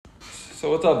So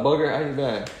what's up, Bugger? How you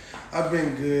been? I've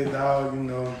been good, dog. You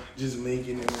know, just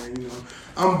making it, man. You know,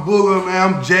 I'm Bugga,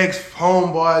 man. I'm Jack's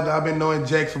homeboy. I've been knowing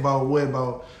Jack for about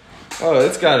Oh,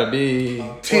 it's gotta be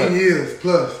 10 years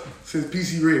plus since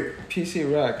PC Rec.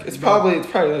 PC Rec. It's probably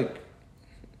like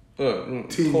 10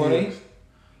 20. years.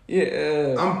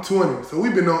 Yeah. I'm 20, so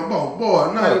we've been on more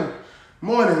than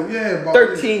about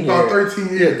 13 years. About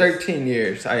 13 years. Yeah, 13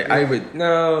 years. I would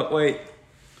no wait.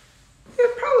 Yeah,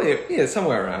 probably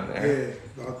somewhere around there.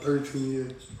 Yeah, about 13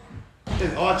 years.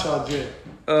 It's Archard Jack.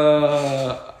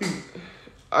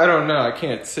 I don't know. I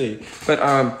can't see, but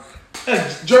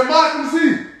Hey, Jeremiah, come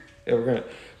see. Yeah, we're gonna.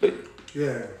 But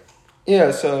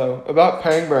yeah. So about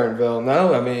Pangburnville,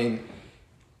 no, I mean,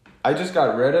 I just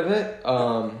got rid of it.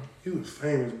 He was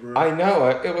famous, bro. I know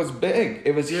it was big.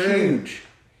 It was huge.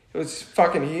 It was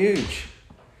fucking huge.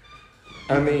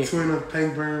 I mean, twin of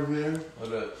Pangburnville.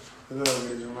 What up? What up,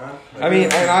 Jeremiah? I mean,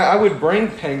 and I would bring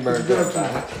Pangburnville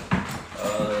back.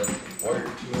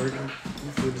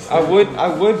 I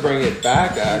would bring it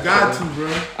back. Actually. You got to, bro.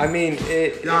 I mean,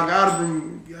 y'all gotta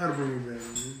bring it back. Man.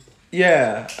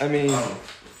 Yeah, I mean,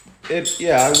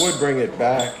 I would bring it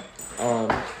back.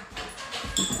 But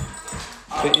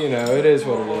it is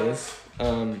what it is.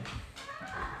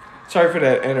 Sorry for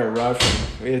that interruption.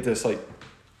 We had this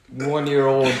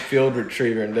 1-year-old field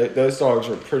retriever, and those dogs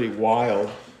are pretty wild.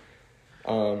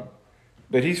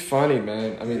 But he's funny,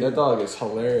 man. I mean, that dog is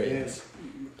hilarious.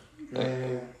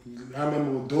 Man, I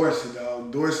remember with Dorsey,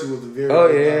 dog. Dorsey was a very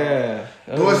good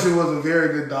dog. Dorsey was a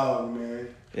very good dog, man.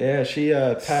 Yeah, she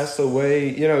passed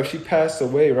away. She passed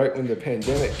away right when the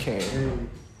pandemic came. And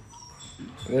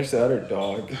there's the other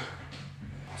dog.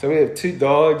 So we have 2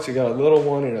 dogs. We got a little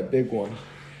one and a big one.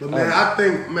 But man, I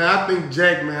think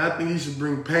Jack, man, I think he should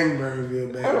bring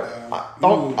Pangburnville back.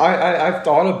 I've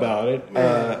thought about it,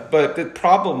 but the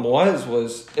problem was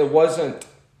it wasn't.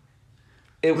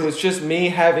 It was just me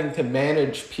having to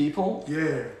manage people.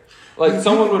 Yeah.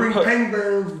 Someone would bring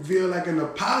Pangburnville in a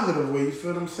positive way. You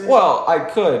feel what I'm saying? Well, I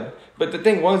could, but the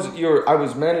thing was, I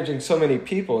was managing so many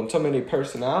people and so many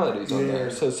personalities on there.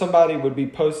 So somebody would be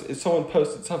if someone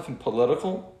posted something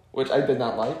political, which I did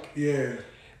not like. Yeah.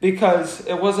 Because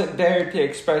it wasn't there to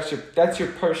express that's your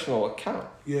personal account.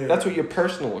 Yeah. That's what your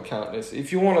personal account is.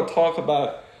 If you want to talk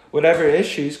about whatever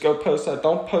issues, go post that.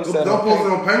 Don't post that. Don't post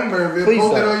it on Pangburnville.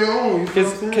 Post it on your own.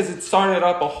 Because it started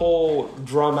up a whole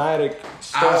dramatic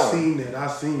storm. I seen that.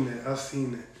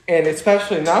 And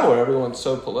especially now where everyone's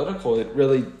so political, it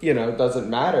really, doesn't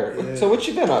matter. Yeah. So what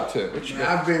you been up to?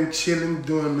 I've been chilling,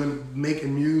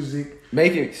 making music.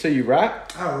 So you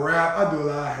rap? I rap. I do a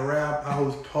lot of rap. I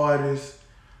host parties.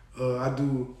 I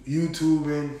do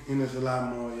YouTubing, and there's a lot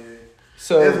more,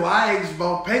 So that's why I asked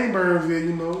about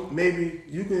Pangburnville, maybe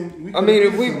you can.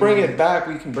 If we bring it back,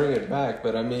 we can bring it back.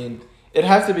 But I mean, it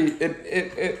has to be.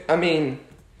 I mean,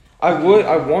 I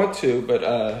want to, but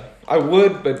I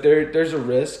would, but there's a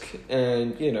risk,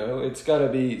 and it's got to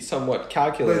be somewhat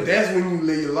calculated. But that's when you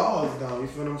lay your laws down. You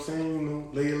feel what I'm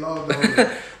saying? Lay your laws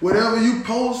down. Whatever you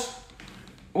post.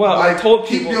 Well, I told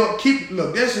people look.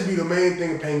 That should be the main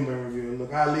thing of Pangburnville.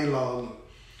 Look, I lay laws.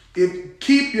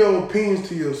 Keep your opinions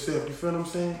to yourself. You feel what I'm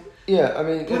saying? Yeah, I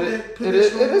mean, it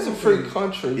is a free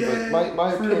country, but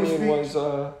my opinion was,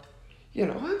 out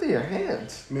of your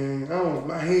hands. Man,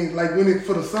 my hands,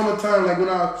 for the summertime,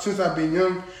 since I've been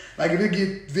young, if it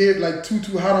get very, too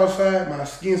hot outside, my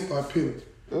skin start peeling.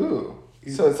 Ooh.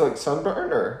 So it's like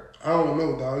sunburn or? I don't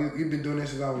know, dog. You've been doing that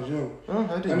since I was young. Oh,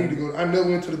 I need to go. I never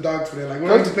went to the doctor for that. When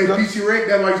I used to play PC Rec,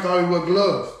 that's why I used to always wear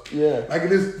gloves. Yeah.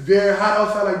 If it's very hot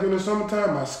outside, during the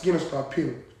summertime, my skin will start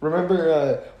peeling.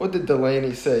 Remember, what did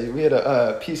Delaney say? We had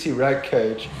a PC Rec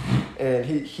coach, and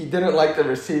he didn't like the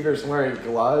receivers wearing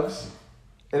gloves.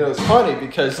 And it was funny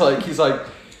because, he's like,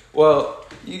 well,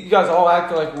 you guys all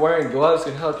acting like wearing gloves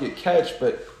can help you catch,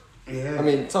 but, I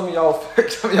mean, some of y'all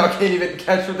can't even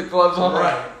catch with the gloves on.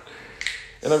 Right.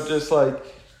 And I'm just like,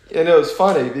 and it was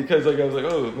funny because I was like,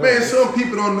 oh man, some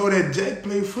people don't know that Jack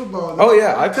played football. Oh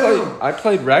yeah, I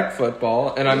played rec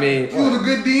football, and I mean, you was a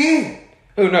good DN.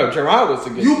 Oh no, Jeremiah was a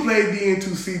good. You played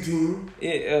DN2C team.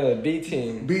 B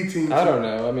team. B team. I don't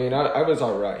know. I mean, I was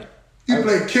all right. You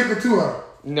played kicker too, huh?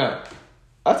 No,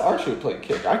 that's Archie who played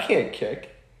kick. I can't kick.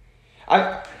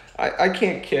 I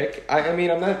can't kick. I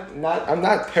mean, I'm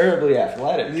not terribly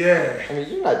athletic. Yeah. I mean,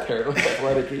 you're not terribly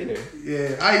athletic either.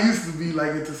 Yeah, I used to be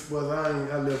into sports.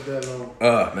 I lived that long.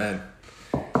 Oh man.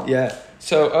 Yeah.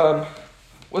 So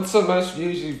what's the most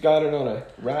views you've gotten on a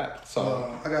rap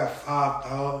song? I got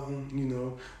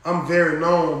 5,000. I'm very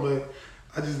known, but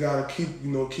I just gotta keep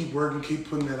working, keep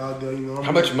putting that out there.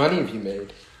 How much money have you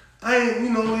made? I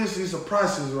ain't, it's a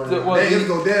process right now.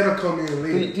 Well, Dad'll come in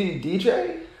later. Do you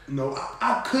DJ? No,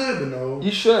 I could, but no.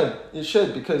 You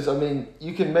should, because, I mean,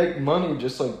 you can make money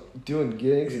just, like, doing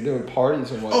gigs and doing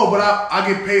parties and whatnot. Oh, but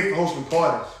I get paid for hosting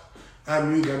parties. I have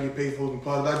music, I get paid for hosting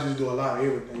parties. I just do a lot of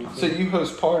everything. So you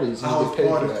host parties and you get paid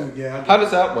for that? Too, yeah. How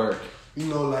does that work?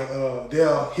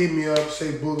 They'll hit me up,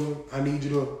 say, Bugga, I need you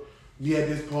to be at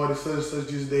this party such and such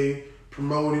this day,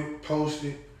 promote it, post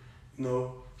it,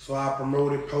 So I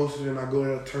promote it, post it, and I go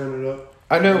there and turn it up.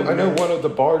 I know one of the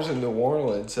bars in New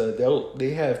Orleans,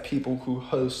 they have people who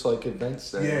host, like,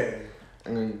 events there.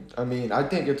 Yeah. I mean, I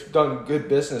think it's done good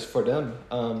business for them.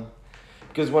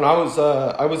 Because when I was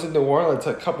in New Orleans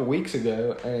a couple weeks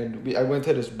ago, and I went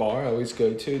to this bar I always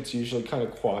go to. It's usually kind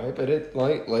of quiet, but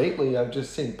lately I've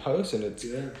just seen posts, and it's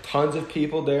tons of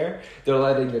people there. They're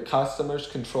letting the customers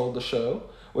control the show,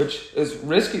 which is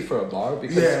risky for a bar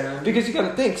because you got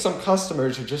to think some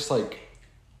customers are just like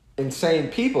insane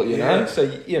people, you know. So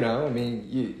I mean,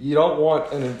 you don't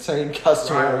want an insane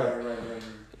customer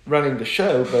running the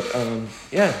show, but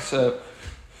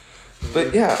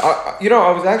But yeah,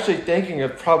 I was actually thinking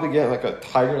of probably getting like a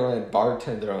Tigerland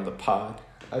bartender on the pod.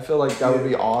 I feel like that would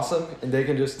be awesome, and they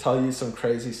can just tell you some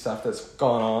crazy stuff that's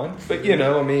gone on. But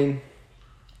I mean,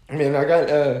 I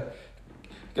got an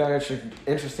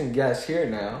interesting guest here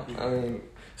now. I mean,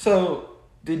 so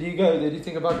did you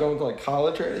think about going to like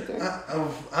college or anything? I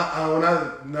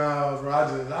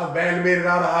barely made it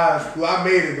out of high school. I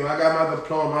made it though. I got my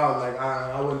diploma. I was like,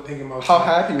 I wasn't thinking about. How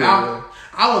happy were you?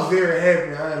 I was very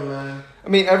happy. I ain't lying. I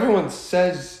mean, everyone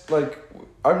says, like,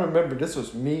 I remember this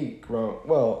was me growing.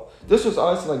 Well, this was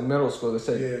us in like middle school. They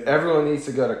said everyone needs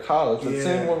to go to college. But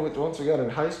same once we got in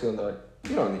high school, they're like,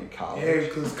 you don't need college. Yeah,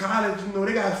 because college,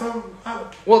 they got some.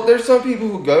 Well, there's some people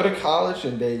who go to college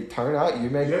and they turn out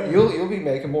you'll be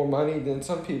making more money than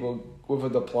some people with a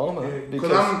diploma.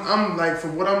 Because I'm like,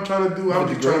 for what I'm trying to do,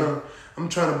 I'm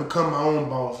trying to become my own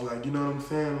boss. Like, you know what I'm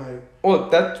saying? Like, well,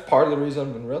 that's part of the reason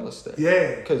I'm in real estate.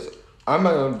 Yeah, because I'm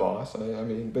my own boss. I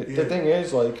mean, but the thing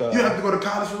is, like, you have to go to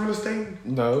college for real estate.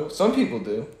 No, some people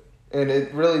do, and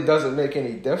it really doesn't make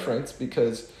any difference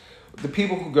because the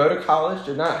people who go to college,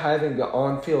 they're not having the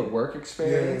on-field work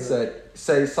experience that,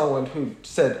 say, someone who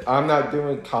said, I'm not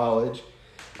doing college,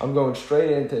 I'm going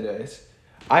straight into this.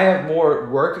 I have more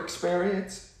work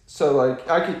experience, so, like,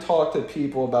 I could talk to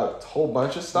people about a whole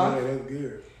bunch of stuff. Yeah, that's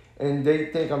good. And they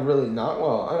think I'm really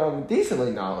I'm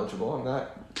decently knowledgeable. I'm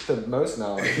not the most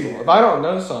knowledgeable. If I don't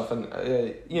know something,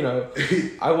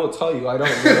 I will tell you I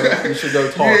don't know. You should go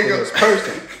talk to this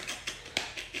person.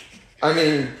 I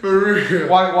mean, for real.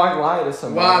 Why lie to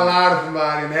somebody? Why lie to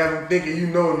somebody and have them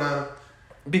thinking now?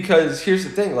 Because here's the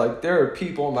thing, like, there are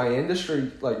people in my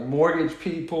industry, like mortgage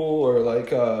people or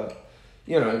like,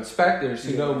 inspectors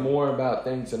who know more about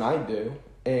things than I do.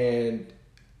 And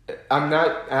I'm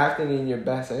not acting in your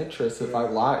best interest if I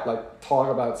lie, like talk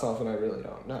about something I really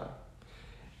don't know.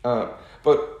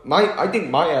 But I think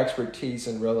my expertise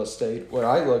in real estate, where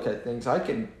I look at things, I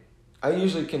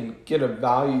usually can get a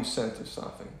value sense of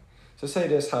something. So say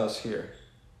this house here.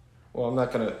 Well, I'm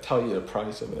not going to tell you the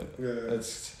price of it. Yeah.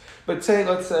 Let's say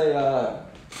there's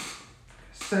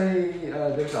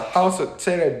a house,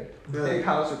 say a big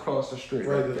house across the street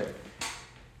right there.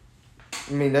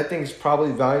 I mean, that thing's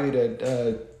probably valued at,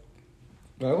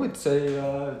 I would say,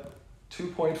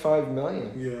 $2.5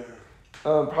 million. Yeah.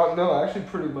 Actually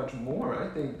pretty much more. I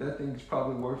think that thing's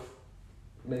probably worth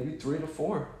maybe 3 to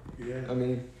 4. Yeah. I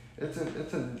mean, it's a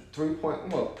probably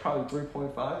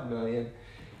 3.5 million.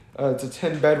 It's a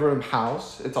 10-bedroom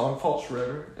house. It's on Falls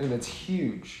River, and it's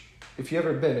huge. If you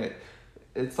ever been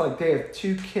it's like they have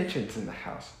 2 kitchens in the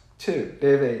house. 2.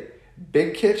 They have a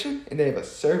big kitchen and they have a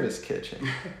service kitchen.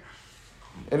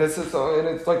 And it's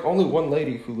like only one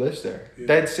lady who lives there. Yeah.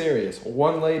 Dead serious.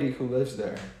 One lady who lives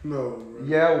there. No.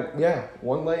 Right? Yeah,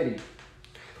 one lady.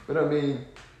 But I mean,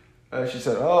 she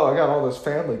said, I got all this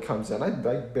family comes in. I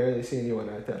barely see anyone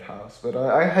at that house. But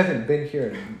I haven't been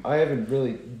here. I haven't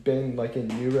really been like in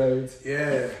New Roads.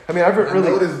 Yeah. I mean, I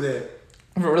noticed that.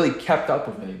 I haven't really kept up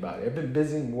with anybody. I've been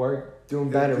busy in work, doing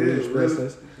better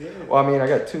business. Yeah. Well, I mean, I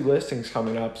got 2 listings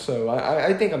coming up, so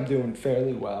I think I'm doing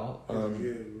fairly well.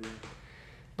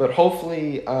 But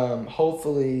hopefully, by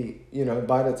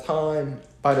the time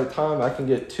I can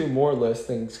get 2 more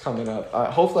listings coming up,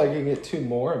 hopefully I can get 2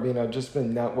 more. I mean, I've just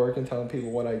been networking, telling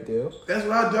people what I do. That's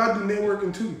what I do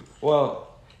networking too. Well,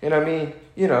 and I mean,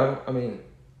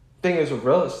 thing is with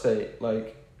real estate,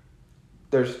 like,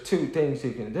 there's 2 things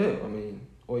you can do. I mean,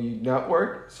 you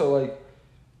network. So, like,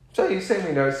 say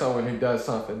we know someone who does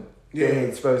something they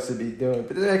ain't supposed to be doing,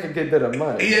 but then they can get a bit of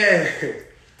money. Yeah.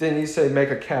 Then you say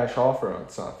make a cash offer on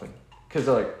something. Because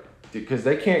they're like, because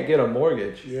they can't get a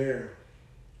mortgage. Yeah.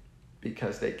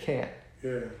 Because they can't.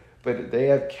 Yeah. But if they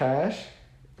have cash,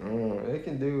 they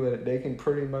can do it. They can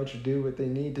pretty much do what they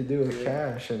need to do with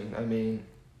cash. And I mean,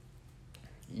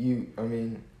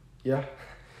 yeah.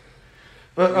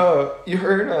 But you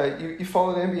heard you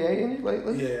followed the NBA any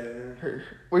lately? Yeah.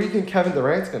 Where do you think Kevin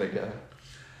Durant's gonna go?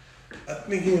 I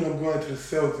think he ended up going to the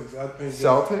Celtics. I think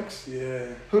Celtics?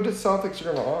 Yeah. Who the Celtics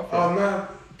are gonna offer?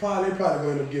 They probably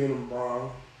going to give him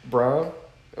Brown. Brown?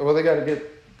 Well, they gotta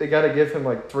give him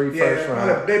like 3 first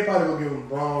round. They probably gonna give him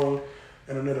Brown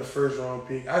and another first round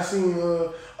pick. I seen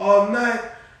all night.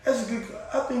 That's a good.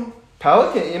 I think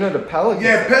Pelican. The Pelicans.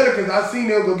 Yeah, Pelicans. I seen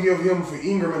they'll go give him for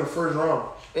Ingram in the first round.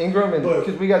 Ingram, and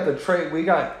because we got the trade, we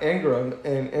got Ingram,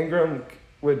 and Ingram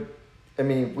would.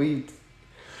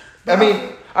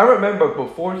 I remember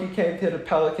before he came to the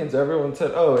Pelicans, everyone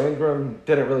said, "Oh, Ingram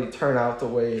didn't really turn out the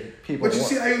way people." But you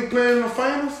see how he was playing in the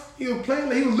finals? He was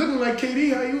looking like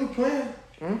KD. How he was playing?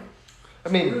 Hmm? I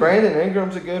mean, Brandon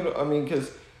Ingram's a good.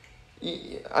 Because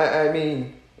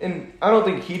and I don't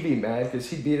think he'd be mad because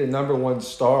he'd be the number 1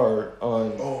 star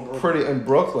in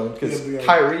Brooklyn because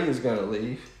Kyrie is gonna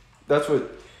leave. That's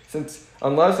what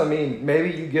maybe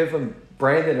you give him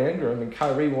Brandon Ingram and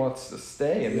Kyrie wants to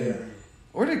stay.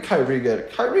 Where did Kyrie go?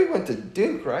 Kyrie went to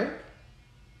Duke, right?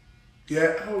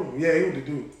 Yeah, he went to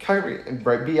Duke. Kyrie and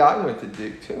B.I. went to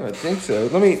Duke too. I think so.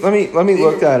 Let me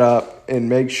look that up and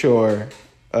make sure.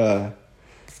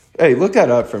 Hey, look that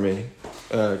up for me,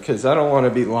 because I don't want to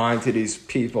be lying to these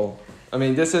people. I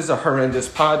mean, this is a horrendous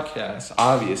podcast,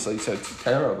 obviously, so it's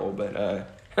terrible. But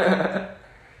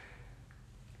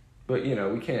but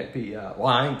we can't be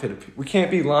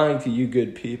lying to you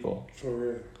good people. For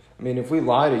real. I mean, if we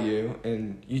lie to you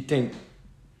and you think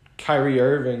Kyrie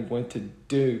Irving went to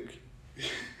Duke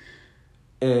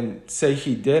and say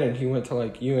he didn't, he went to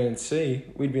like UNC,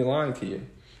 we'd be lying to you.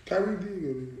 Kyrie did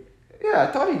go to Duke. Yeah, I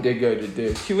thought he did go to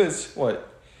Duke. He was, was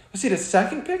he the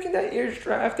 2nd pick in that year's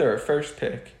draft or a 1st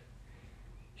pick?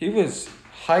 He was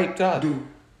hyped up. Duke.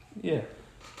 Yeah.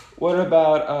 What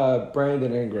about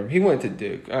Brandon Ingram? He went to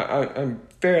Duke. I'm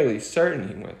fairly certain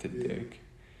he went to Duke.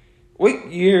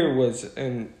 What year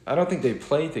and I don't think they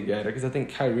played together because I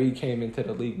think Kyrie came into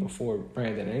the league before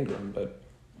Brandon Ingram, but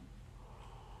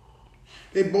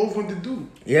they both went to Duke.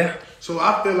 Yeah. So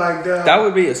I feel like that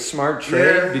would be a smart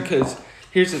trade because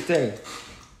here's the thing.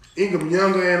 Ingram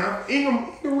younger and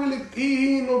Ingram really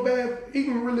he ain't no bad.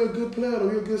 Ingram really a good player though.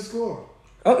 He's a good scorer.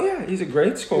 Oh yeah, he's a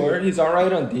great scorer. Yeah. He's all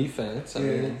right on defense. I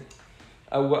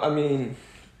mean,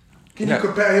 can you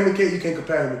compare him and KD? You can't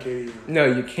compare him and KD. No,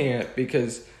 you can't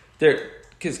because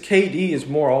KD is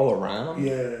more all around.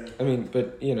 Yeah. I mean,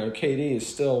 but KD is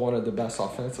still one of the best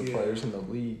offensive players in the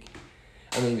league.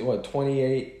 I mean,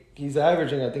 28? He's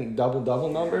averaging, I think, double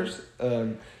numbers.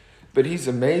 But he's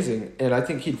amazing, and I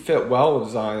think he'd fit well with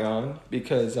Zion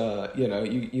because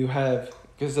you have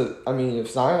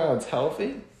if Zion's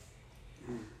healthy,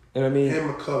 and and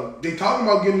McCollum, they talking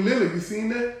about getting Lillard. You seen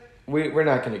that? We're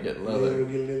not gonna get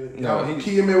Lillard. No,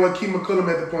 keep McCollum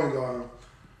at the point guard.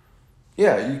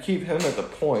 Yeah, you keep him at the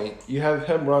point. You have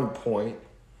him run point.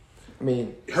 I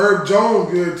mean, Herb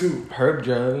Jones good too. Herb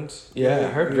Jones,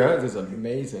 Herb Jones is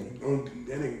amazing.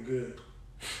 That nigga good.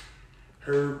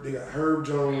 They got Herb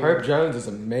Jones. Herb Jones is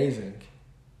amazing.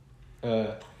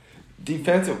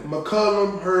 Defensive.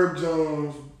 McCollum, Herb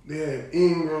Jones. They have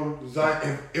Ingram,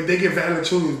 Zion. If they get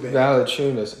Valanciunas back.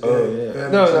 Valanciunas.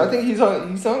 No, I think he's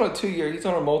on a 2-year. He's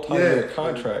on a multi-year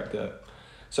contract though.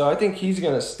 So I think he's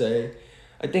gonna stay.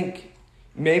 I think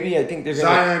they're gonna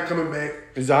Zion coming back.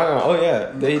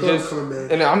 Zion, they McCollum just coming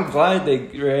back. and I'm glad they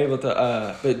were able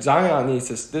to. But Zion needs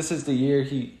to. This is the year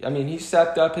he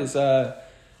stepped up his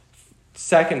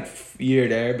 2nd year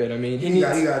there, but I mean he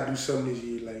got to do something this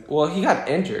year. Well, he got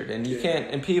injured, and you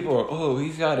can't. And people are,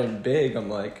 he's gotten big. I'm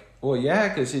like, well, yeah,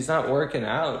 because he's not working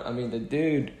out. I mean, the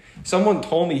dude. Someone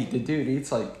told me the dude eats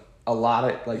like a lot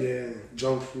of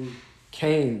junk food,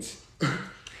 canes.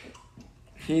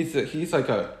 He's like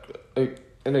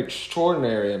an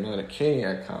extraordinary amount of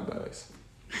Caniac combos.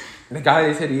 The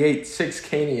guy said he ate 6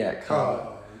 Caniac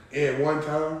combos. At one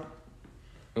time?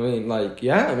 I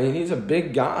mean, he's a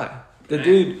big guy. The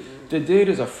dude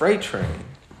is a freight train.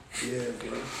 Yeah,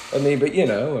 bro. I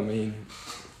mean,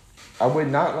 I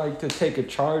would not like to take a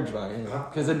charge by him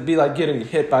because it'd be like getting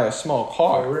hit by a small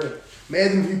car. Oh, really?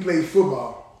 Imagine if he played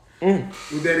football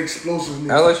with that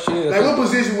explosiveness. LSU. What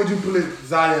position would you put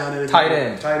Zion in? Tight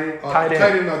end. Tight end? Tight end.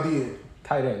 Tight end or D end?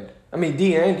 Tight end. I mean,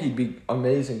 D end, he'd be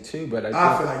amazing too, but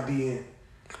I feel like D end.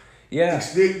 Yeah.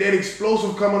 That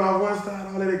explosive coming off one side,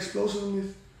 all that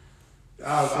explosiveness.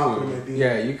 I'll put him at D.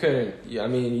 Yeah, you couldn't. I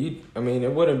mean,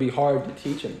 it wouldn't be hard to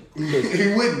teach him.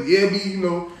 He wouldn't. It'd be,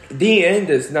 D end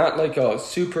is not like a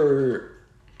super.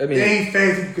 I mean, yeah, he's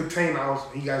fast. He can contain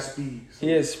outside. He got speed. So.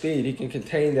 He has speed. He can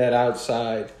contain that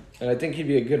outside, and I think he'd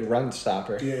be a good run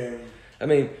stopper. Yeah. I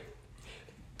mean,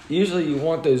 usually you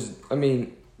want those. I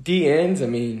mean, D ends. I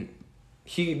mean,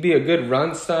 he'd be a good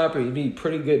run stopper. He'd be a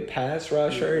pretty good pass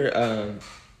rusher. Yeah.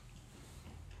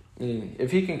 I mean,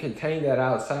 if he can contain that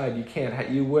outside,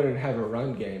 you wouldn't have a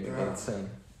run game against him.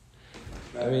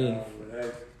 I mean,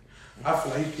 I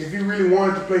feel like if he really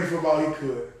wanted to play football, he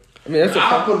could. I mean,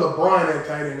 I'll put LeBron at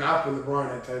tight end. I feel like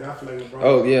LeBron.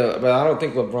 Oh yeah, but I don't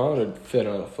think LeBron would fit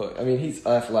on a foot. I mean, he's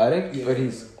athletic, but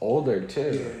he's older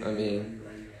too. Yeah, I mean,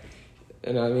 right.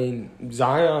 and I mean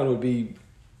Zion would be.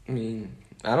 I mean,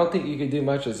 I don't think you could do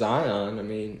much with Zion. I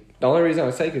mean, the only reason I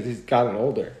would say because he's gotten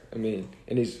older. I mean,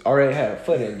 and he's already had a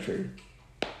foot injury,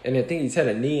 and I think he's had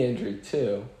a knee injury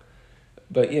too.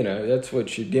 But that's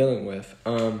what you're dealing with.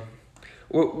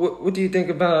 What do you think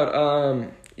about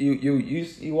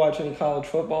You watch any college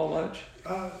football much?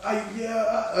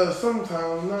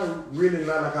 Sometimes not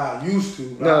like I used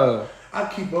to. No, I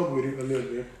keep up with it a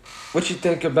little bit. What you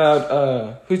think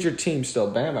about who's your team still?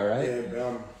 Bama, right? Yeah,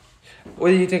 Bama. What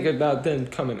do you think about them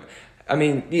coming? I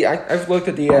mean, I've looked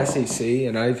at the SEC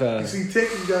and I've. You see,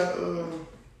 Texas got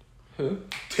who?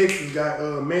 Texas got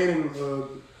Manning.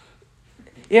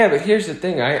 Yeah, but here's the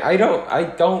thing. I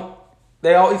don't.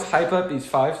 They always hype up these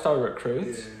 5-star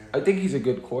recruits. Yeah. I think he's a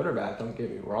good quarterback. Don't get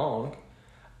me wrong.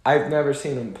 I've never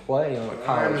seen him play on a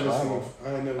college level.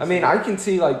 I can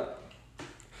see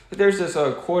there's this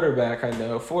quarterback I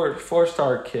know,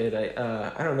 four-star kid.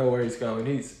 I don't know where he's going.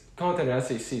 He's going to an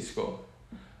SEC school.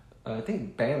 I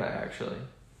think Bama actually.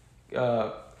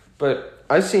 But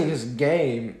I've seen his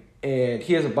game and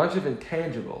he has a bunch of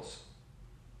intangibles.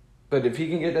 But if he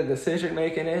can get that decision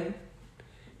making in,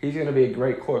 he's going to be a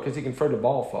great quarterback because he can throw the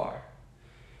ball far.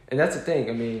 And that's the thing.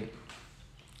 I mean,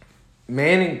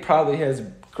 Manning probably has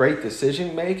great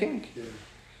decision making.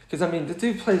 Because, the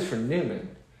dude plays for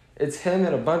Newman. It's him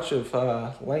and a bunch of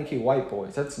lanky white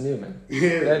boys. That's Newman.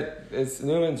 Yeah. It's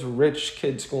Newman's rich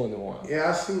kid school in New Orleans. Yeah,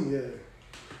 I seen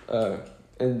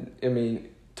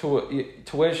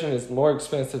tuition is more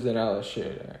expensive than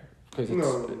LSU there. Because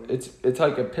it's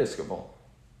like Episcopal.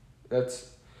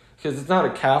 That's because it's not a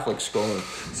Catholic school.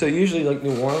 So usually,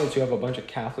 New Orleans, you have a bunch of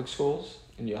Catholic schools.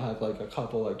 And you'll have a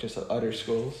couple just other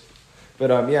schools, but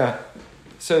yeah.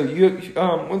 So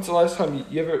when's the last time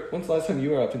you were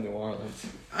up in New Orleans?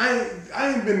 I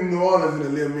ain't been in New Orleans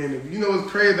in a little minute. You know what's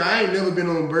crazy? I ain't never been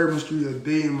on Bourbon Street a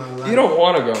day in my life. You don't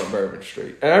want to go on Bourbon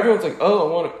Street, and everyone's like, "Oh,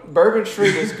 I want to." Bourbon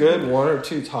Street is good 1 or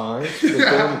 2 times, but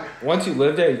then once you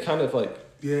live there, you kind of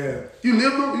Yeah, you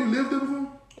lived there before?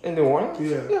 In New Orleans?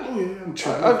 Yeah. Oh yeah, I'm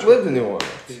tripping. I've lived in New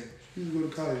Orleans. Yeah, you go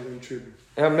to college, I'm tripping.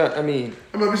 I'm not. I remember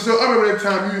that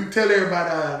time you tell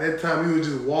everybody that time you were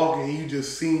just walking and you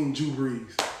just seen Drew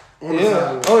Brees on the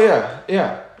sidewalk. Oh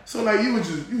yeah. So you were like,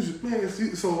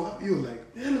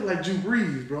 it look like Drew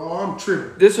Brees, bro. I'm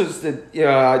tripping. This was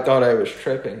I thought I was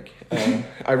tripping.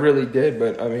 I really did,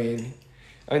 but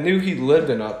I knew he lived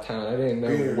in Uptown. I didn't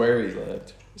know where he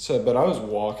lived. So, but I was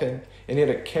walking and he had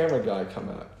a camera guy come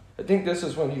out. I think this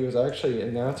is when he was actually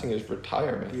announcing his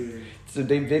retirement. Yeah. So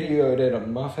they videoed it a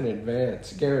month in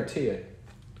advance, guarantee it.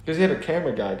 Because he had a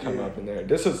camera guy come up in there.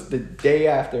 This was the day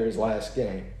after his last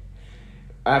game.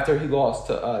 After he lost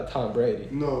to Tom Brady.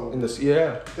 No. That's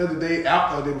the day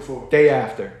after or the day before? Day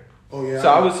after. Oh yeah. So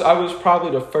I was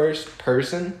probably the first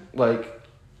person, So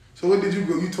what did you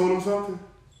go? You told him something?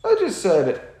 I just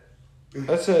said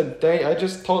I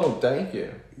just told him thank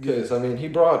you. Because, he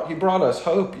brought us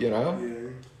hope, Yeah.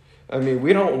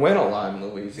 We don't win a lot in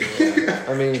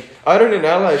Louisiana. Other than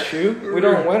LSU, we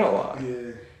don't win a lot.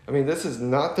 Yeah. This is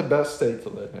not the best state to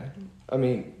live in.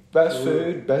 Best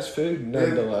food,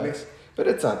 nonetheless. But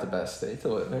it's not the best state to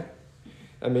live in.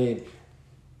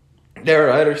 There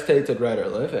are other states I'd rather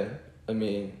live in.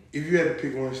 If you had to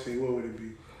pick one state, what would it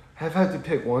be? I've had to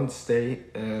pick one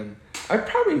state, I'd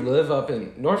probably live up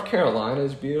in North Carolina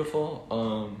is beautiful.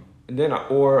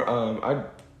 I'd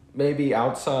maybe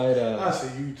outside. I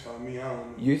say Utah. I don't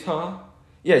know. Utah?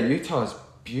 Yeah, Utah's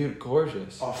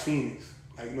gorgeous. Or Phoenix.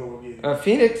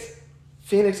 Phoenix.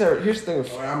 Here's the thing.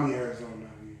 Arizona.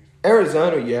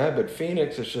 Arizona, yeah, but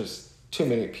Phoenix is just too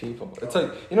many people. It's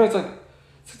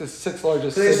it's the 6th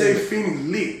largest city. They say Phoenix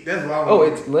lit. That's why.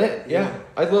 It's lit. Yeah.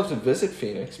 I'd love to visit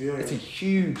Phoenix. Yeah. It's a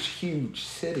huge, huge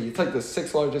city. It's like the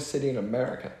 6th largest city in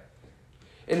America,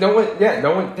 and no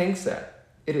one thinks that.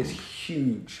 It is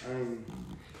huge.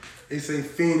 They say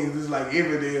Phoenix is like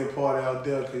every day a party out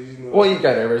there because Well, you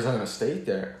got Arizona State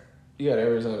there.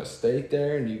 Arizona State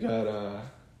there, and you got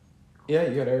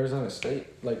Arizona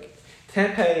State. Like,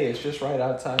 Tempe is just right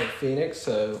outside of Phoenix,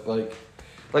 so like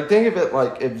think of it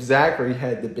like if Zachary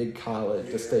had the big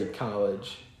college, the state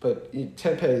college, but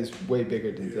Tempe is way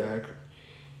bigger than Zachary.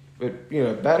 But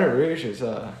Baton Rouge is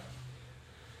I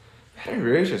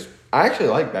actually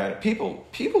like Baton.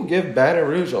 People give Baton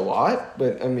Rouge a lot,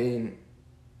 but I mean,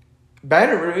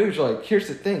 Baton Rouge, like, here's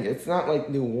the thing. It's not like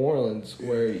New Orleans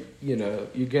where,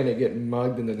 you're going to get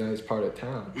mugged in the nice part of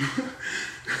town.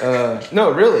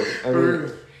 No, really. I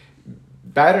mean,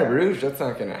 Baton Rouge, that's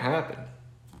not going to happen.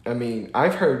 I mean,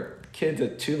 I've heard kids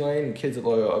at Tulane and kids at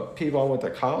Loyola, people I went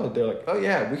to college, they're like, oh,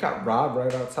 yeah, we got robbed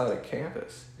right outside of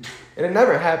campus. And it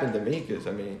never happened to me because,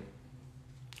 I mean,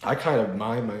 I kind of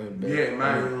mind my own business. Yeah,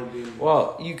 mind your own business.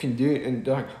 Well, you can do it, and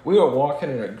we were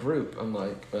walking in a group. I'm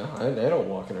like, well, I don't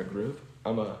walk in a group.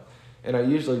 And I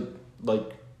usually,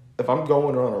 like, if I'm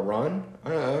going on a run,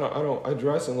 I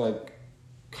dress in like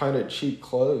kind of cheap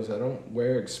clothes. I don't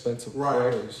wear expensive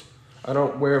clothes. I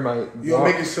don't wear my. You don't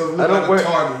make yourself look like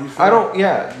a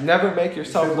target. Never make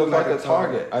yourself look like a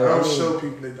target. I don't show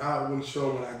people that I wouldn't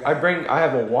show what I got. I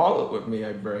have a wallet with me.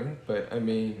 But I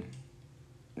mean.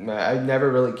 I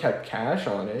never really kept cash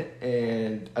on it,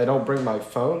 and I don't bring my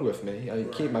phone with me. I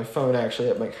keep my phone actually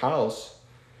at my house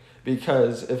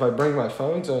because if I bring my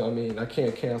phone to, I mean, I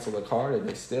can't cancel the card if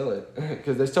they steal it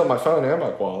because they steal my phone and my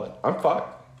wallet. I'm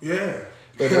fucked. Yeah.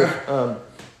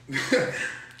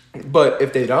 But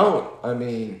if they don't,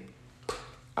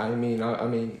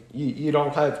 you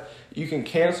don't have. You can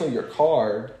cancel your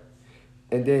card,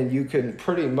 and then you can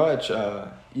pretty much.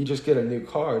 You just get a new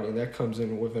card, and that comes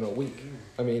in within a week.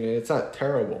 I mean, it's not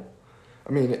terrible.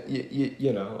 I mean,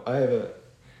 I have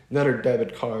another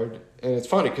debit card, and it's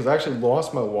funny because I actually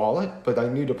lost my wallet, but I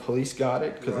knew the police got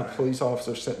it because the police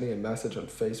officer sent me a message on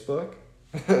Facebook.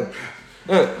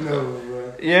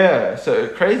 Yeah, so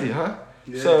crazy, huh?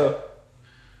 Yeah. So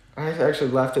I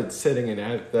actually left it sitting in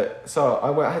that. So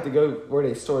I had to go where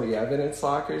they store the evidence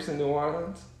lockers in New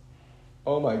Orleans.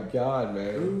 Oh my God,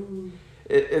 man!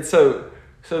 It's so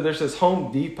there's this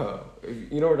Home Depot.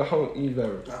 You know where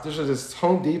there's this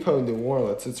Home Depot in New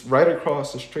Orleans. It's right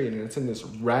across the street, and it's in this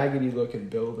raggedy looking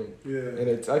building. Yeah.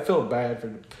 And I feel bad for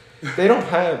them. They don't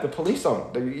have the police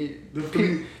on. They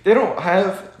don't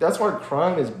have. That's why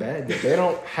crime is bad. They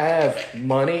don't have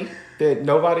money. That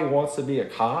nobody wants to be a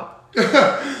cop.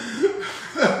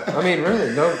 I mean,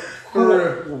 really, no.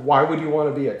 Why would you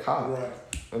want to be a cop? Right.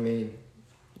 I mean,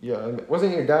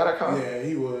 wasn't your dad a cop? Yeah,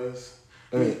 he was.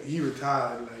 I mean, he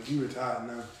retired. Like, he retired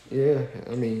now. Yeah,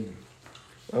 I mean,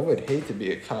 I would hate to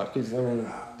be a cop because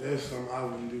that's something I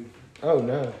wouldn't do. Oh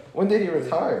no! When did he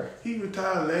retire? He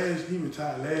retired last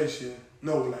year.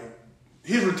 No, like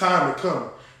his retirement coming.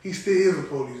 He still is a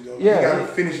police though. Yeah, he got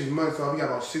to finish his months off. He got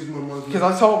about 6 more months. Because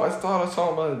I thought I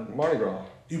saw him on Mardi Gras.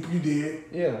 You did?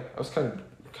 Yeah, I was kind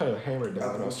of hammered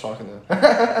down when I was talking to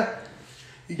him.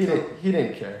 He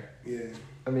didn't care. Yeah.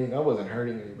 I mean, I wasn't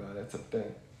hurting anybody. That's the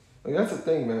thing. Like, that's the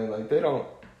thing, man. Like, they don't,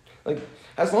 like,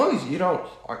 as long as,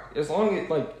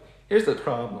 like, here's the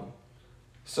problem.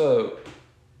 So,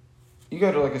 you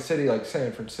go to, like, a city like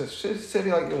San Francisco, a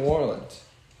city like New Orleans.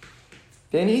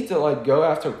 They need to, like, go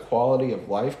after quality of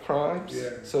life crimes.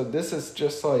 Yeah. So, this is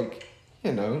just, like,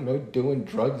 no doing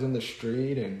drugs in the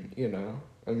street and,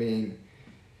 I mean,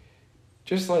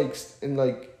 just, like, and,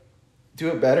 like, do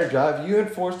a better job. You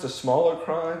enforce the smaller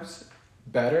crimes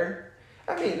better.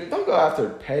 I mean, don't go after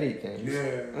petty things.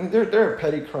 Yeah. I mean, there are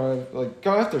petty crimes. Like,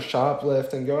 go after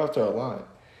shoplifting, go after a lot.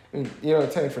 I mean,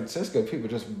 in San Francisco, people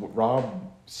just rob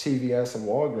CVS and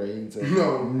Walgreens.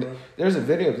 And there's a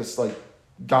video of this, like,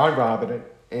 guy robbing it,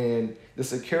 and the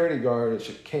security guard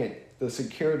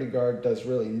does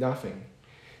really nothing.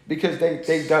 Because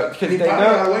they got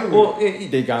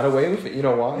away with it. You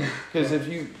know why? Because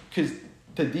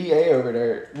the DA over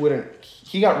there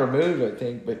he got removed, I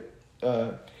think, but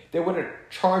they wouldn't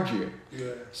charge you.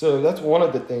 Yeah. So that's one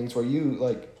of the things where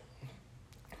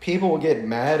people will get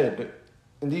mad at it.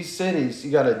 In these cities,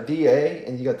 you got a DA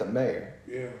and you got the mayor.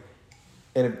 Yeah.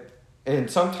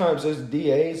 And sometimes those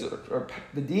DAs, or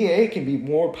the DA can be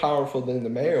more powerful than the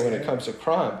mayor when it comes to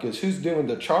crime, because who's doing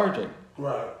the charging?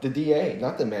 Right. The DA,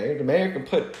 not the mayor. The mayor can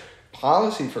put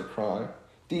policy for crime.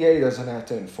 DA doesn't have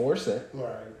to enforce it.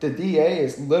 Right. The DA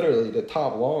is literally the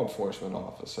top law enforcement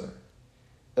officer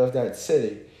of that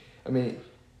city. I mean,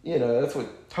 that's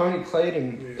what Tony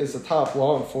Clayton is, the top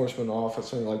law enforcement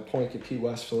officer in, like, Point Capee,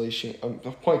 West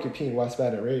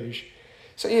Baton Rouge.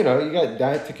 So, you got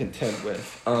that to contend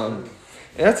with. And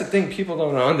that's the thing, people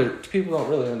don't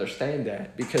really understand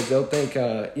that, because they'll think,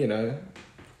 they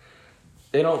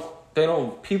don't,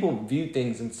 people view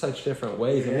things in such different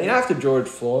ways. Yeah. I mean, after George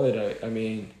Floyd, I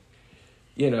mean,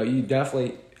 you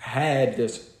definitely had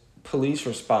this police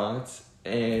response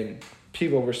and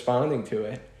people responding to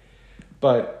it.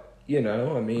 But,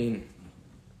 I mean,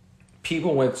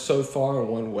 people went so far in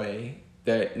one way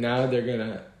that now they're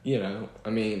gonna, I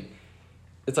mean,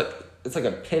 it's like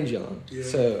a pendulum. Yeah.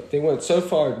 So they went so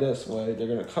far this way, they're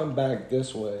gonna come back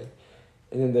this way,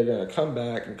 and then they're gonna come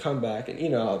back, and you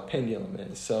know how a pendulum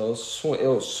is. So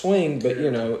it'll swing, but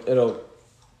it'll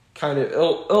kind of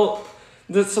it'll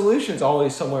the solution's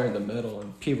always somewhere in the middle,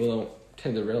 and people don't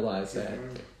tend to realize that.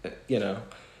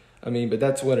 I mean, but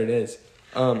that's what it is.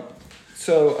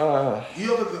 So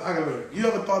you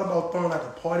ever thought about throwing like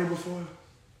a party before?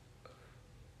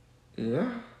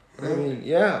 Yeah. I mean,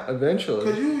 yeah, eventually.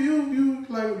 Cause you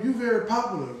very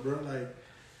popular, bro. Like.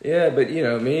 Yeah, but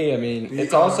me. I mean,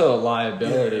 it's also a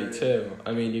liability too.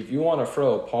 I mean, if you want to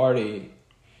throw a party,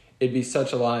 it'd be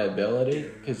such a liability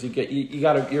because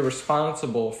you're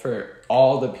responsible for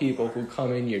all the people who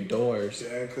come in your doors.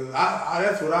 Yeah, cause I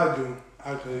that's what I do.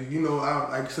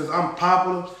 Since I'm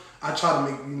popular, I try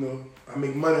to make I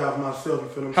make money off myself. You feel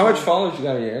what I'm How saying? much followers you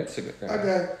got on your Instagram? I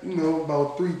got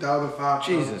about 3,000,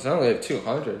 5,000. Jesus, I only have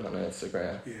 200 on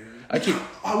Instagram. Yeah. I keep.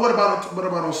 What about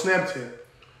on Snapchat?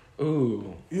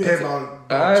 Ooh. You had about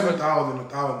 2,000,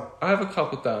 1,000. I have a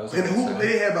couple thousand. And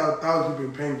they had about 1,000 people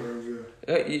in Payne.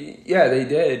 Yeah, they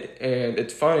did, and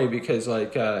it's funny because I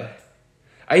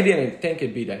didn't think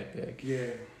it'd be that big. Yeah.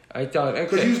 I thought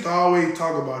because you used to always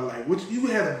talk about you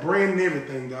had a brand and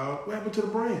everything, dog. What happened to the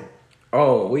brand?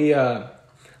 Oh,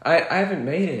 I haven't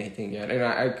made anything yet, and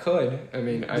I could. I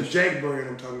mean, the Jake brand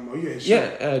I'm talking about. You had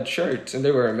shirts. Yeah, shirts, and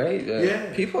they were amazing.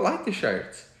 Yeah. People like the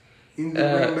shirts. You need to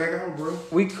bring them back out, bro.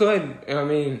 We could. I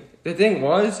mean, the thing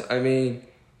was, people.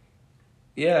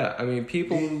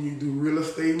 Then you do real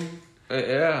estate.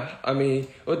 Yeah, I mean,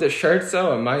 with the shirts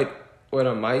though, what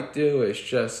I might do is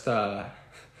just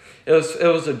it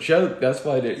was a joke. That's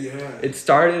why it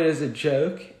started as a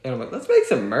joke, and I'm like, let's make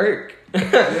some merch.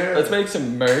 Let's make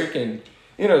some merch, and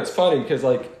it's funny because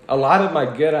a lot of my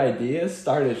good ideas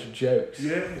started as jokes.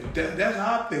 Yeah, that's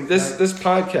how I think. This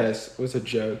podcast was a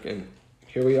joke, and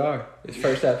here we are. It's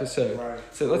first episode. Right.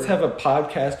 So let's have a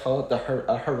podcast, call it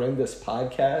a horrendous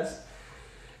podcast.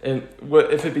 And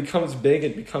if it becomes big,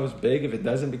 it becomes big. If it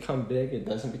doesn't become big, it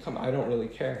doesn't become. I don't really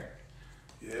care.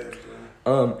 Yeah.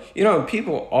 Bro.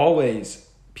 People always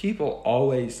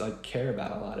care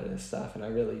about a lot of this stuff, and I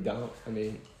really don't. I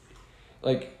mean,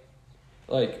 like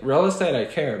real estate, I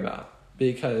care about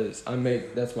because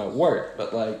that's my work.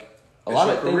 But a lot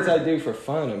of things I do for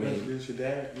fun. I mean, it's your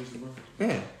dad.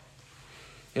 Yeah,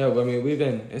 but I mean,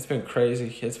 it's been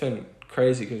crazy. It's been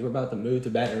crazy because we're about to move to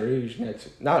Baton Rouge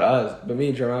not us, but me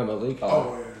and Jerome Malik.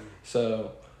 Oh, yeah.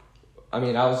 So, I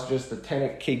mean, the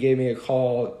tenant key gave me a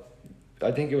call,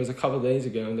 I think it was a couple of days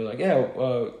ago, and they're like, yeah,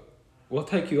 we'll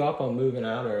take you up on moving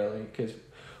out early because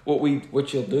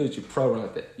what you'll do is you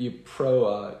prorate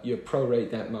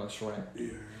that month's rent. Yeah.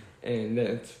 And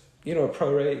then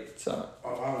prorate. So.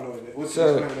 Oh, I don't know that. What's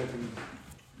explain that to me?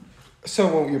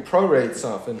 So when you prorate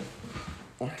something,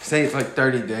 say it's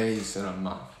 30 days in a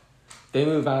month. They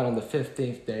move out on the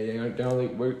 15th day.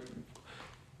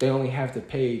 They only have to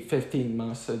pay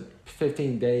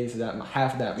 15 days of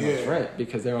half of that month's rent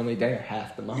because they're only there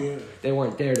half the month. Yeah. They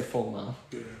weren't there the full month.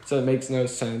 Yeah. So it makes no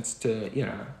sense to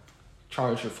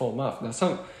charge your full month.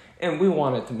 And we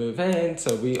wanted to move in,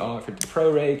 so we offered to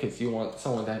prorate because you want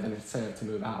someone to have an incentive to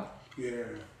move out. Yeah.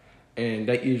 And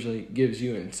that usually gives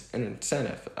you an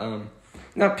incentive.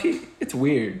 Now, it's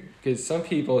weird because some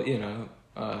people, you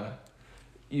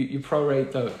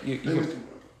prorate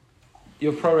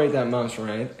you'll prorate that month's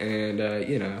rent, and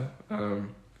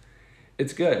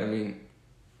it's good. I mean,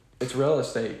 it's real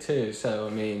estate too. So I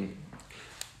mean,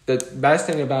 the best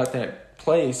thing about that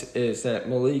place is that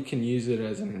Malik can use it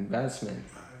as an investment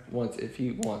if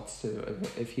he wants to,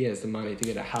 if he has the money to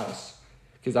get a house.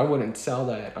 Because I wouldn't sell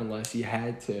that unless you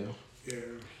had to. Yeah.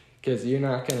 Because you're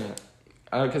not gonna.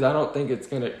 Because I don't think it's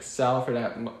gonna sell for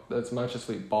that as much as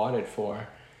we bought it for.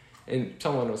 And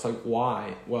someone was like,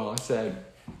 "Why?" Well, I said,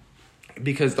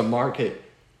 because the market.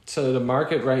 So the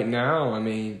market right now, I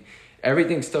mean,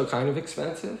 everything's still kind of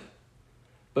expensive,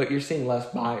 but you're seeing less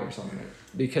buyers on it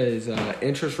because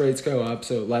interest rates go up,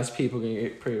 so less people can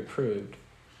get pre-approved.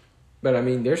 But I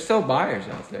mean, there's still buyers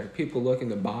out there, people looking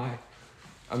to buy.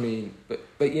 I mean,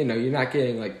 but you're not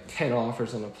getting 10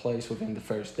 offers on a place within the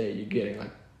first day. You're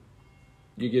getting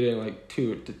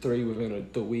 2 to 3 within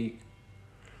the week.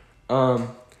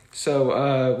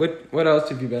 So what else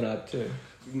have you been up to?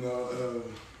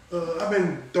 I've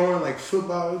been throwing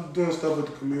football, doing stuff with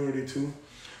the community too.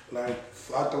 Like,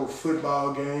 I throw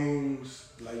football games.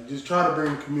 Like, just try to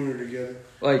bring the community together.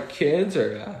 Like kids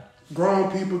or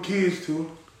Grown people, kids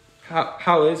too.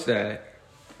 how is that?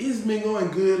 It's been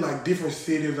going good. Like, different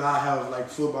cities, I have, like,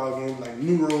 football games. Like,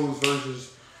 New Rose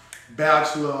versus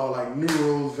Bachelor. Or, like, New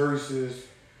Rose versus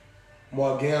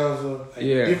Morganza. Like,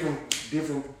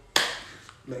 different,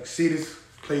 like, cities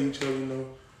play each other, you know.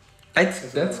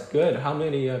 That's good. How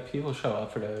many people show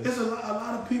up for those? It's a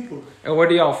lot of people. And where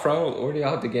do y'all from? Where do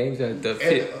y'all have the games at? At the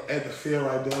field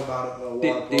right there by the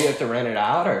water park. Do you have to rent it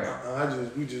out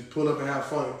or? We just pull up and have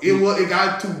fun. It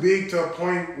got too big to a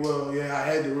point. Well, yeah, I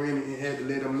had to rent it and had to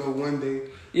let them know one day.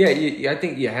 Yeah, I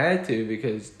think you had to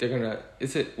because they're gonna.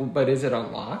 Is it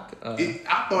unlocked?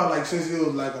 I thought like since it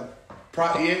was like a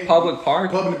public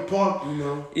park. Public park, you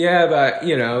know. Yeah, but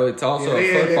you know it's also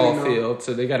a football field,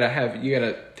 so you gotta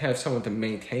have someone to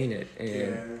maintain it.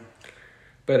 And,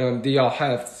 But do y'all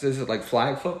have? Is it like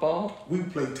flag football? We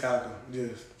play tackle,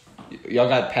 just. Y'all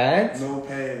got pads? No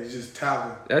pads, just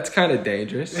tackle. That's kind of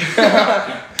dangerous.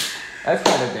 That's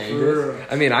kind of dangerous.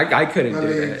 I mean, I couldn't do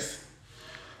that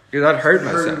because I'd hurt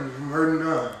myself. I'm hurting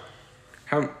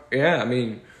now. Yeah, I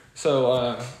mean, so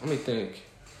let me think.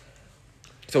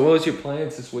 So what was your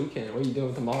plans this weekend? What are you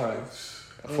doing tomorrow?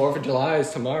 4th of July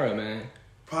is tomorrow, man.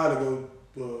 Probably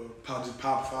just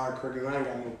pop firecrackers. I ain't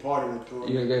got no party with them.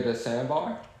 You gonna go to the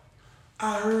sandbar?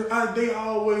 I heard they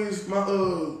always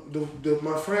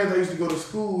my friends I used to go to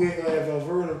school with at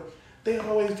Alberta. They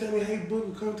always tell me, "Hey,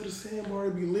 Bugga, come to the sandbar.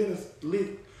 It be lit."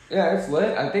 Yeah, it's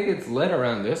lit. I think it's lit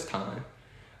around this time.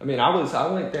 I mean, I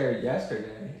went there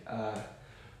yesterday.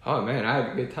 Oh man, I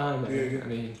had a good time. Man. Yeah. I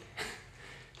mean.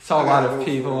 Saw a lot of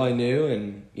people I knew,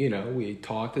 and you know we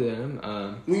talked to them.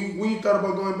 When you thought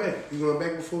about going back? You going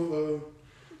back before?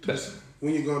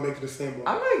 When you going back to the sandbar?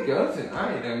 I might go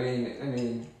tonight. I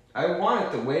mean, I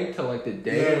wanted to wait till like the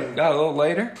day got a little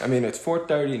later. I mean, it's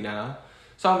 4:30 now,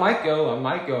 so I might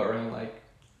go around like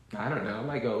I don't know. I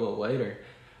might go a little later,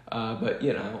 but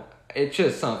you know, it's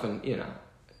just something. You know,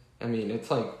 I mean, it's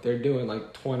like they're doing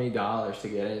like $20 to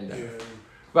get in there. Yeah.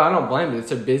 But I don't blame them. It's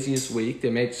their busiest week. They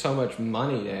make so much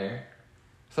money there.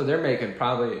 So they're making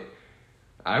probably,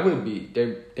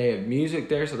 they have music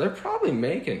there, so they're probably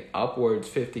making upwards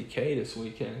 $50K this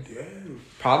weekend. Yeah.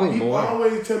 Probably more. People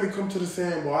always tell me come to the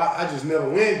sandbar. I just never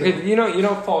went there. You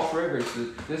know False Rivers,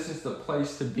 this is the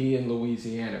place to be in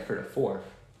Louisiana for the 4th.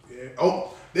 Yeah.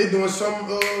 Oh, they doing something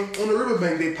on the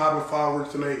riverbank. They popping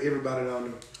fireworks tonight. Everybody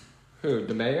down there. Who,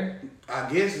 the mayor?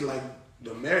 I guess like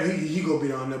the mayor, he gonna be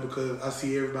down there because I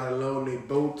see everybody loading their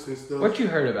boats and stuff. What you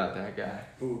heard about that guy?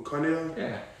 Who, Cornell?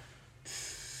 Yeah.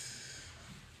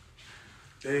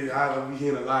 I be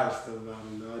hearing a lot of stuff about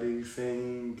him. They be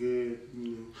saying good.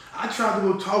 You know. I tried to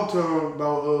go talk to him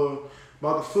about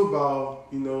the football.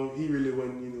 You know, he really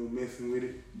wasn't messing with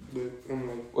it. But I'm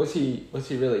like, was he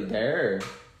really there? Or?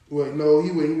 Well, no,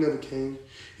 he never came.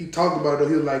 He talked about it.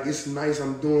 He was like, "It's nice.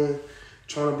 I'm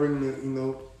trying to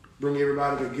bring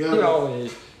everybody together." He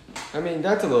always. I mean,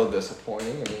 that's a little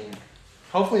disappointing. I mean,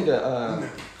 hopefully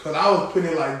Cause I was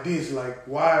putting it like this, like,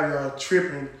 why are y'all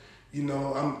tripping? You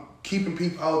know, I'm keeping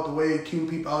people out the way, keeping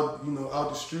people out, out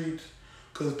the streets.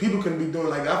 Cause people can be doing,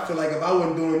 like, I feel like if I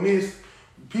wasn't doing this,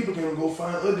 people can go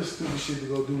find other stupid shit to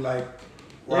go do, like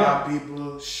rob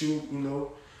people, shoot,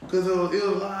 Cause it was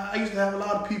a lot. I used to have a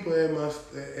lot of people at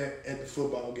the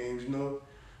football games,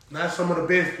 Not some of the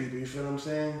best people, you feel what I'm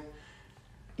saying?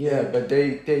 Yeah, but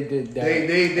they did that.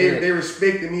 They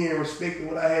respected me and respected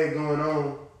what I had going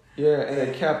on. Yeah, and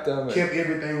they kept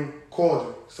everything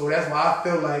cordial. So that's why I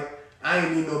felt like I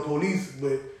ain't need no police,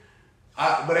 but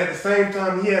at the same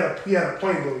time he had a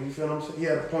point though. You feel what I'm saying? He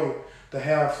had a point to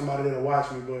have somebody there to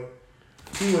watch me,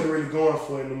 but he wasn't really going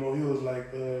for it no more. He was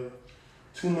like,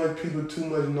 too much people, too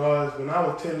much noise. But I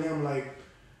was telling him like,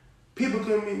 people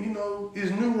can be,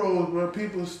 it's new roads, bro.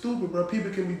 People are stupid, bro.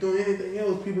 People can be doing anything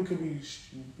else. People can be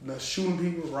shooting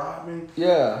people, robbing.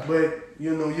 Yeah. But,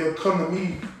 you'll come to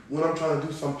me when I'm trying to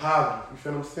do something positive. You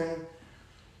feel what I'm saying?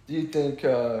 Do you think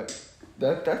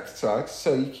that sucks?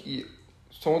 So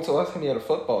when's the last time you had a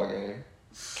football game?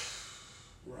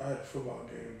 Right, football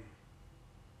game.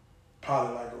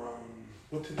 Probably like around,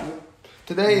 what today?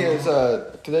 Today's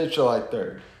July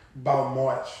 3rd. About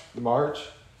March. March?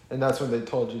 And that's when they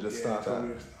told you to stop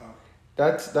that.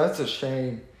 That's a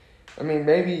shame. I mean,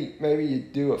 maybe you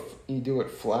do it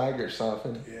flag or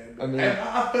something. Yeah. I mean,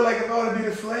 I feel like if I would have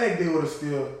did a flag, they would have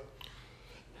still.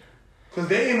 Cause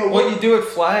they ain't no. Well, you do it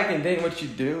flag, and then what you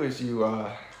do is you,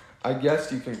 I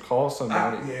guess you can call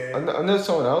somebody. I know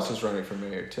someone else is running for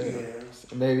mayor too. Yeah.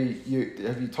 Maybe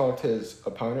have you talked to his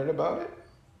opponent about it?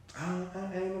 I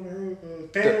ain't never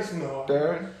heard. Barron, no.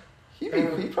 Barron.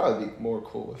 He'd probably be more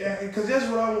cool with it. Yeah, because that's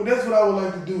what I would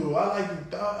like to do. Though.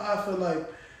 I feel like,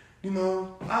 you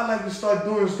know, I like to start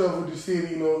doing stuff with the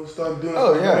city. You know, start doing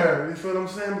stuff there. You feel what I'm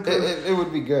saying? Because it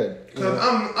would be good. Because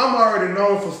I'm already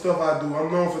known for stuff I do.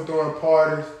 I'm known for throwing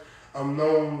parties. I'm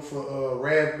known for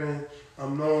rapping.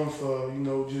 I'm known for, you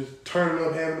know, just turning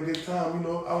up, having a good time. You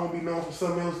know, I want to be known for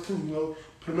something else too. You know,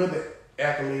 put another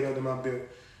accolade under my belt.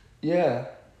 Yeah.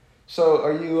 So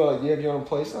are you have your own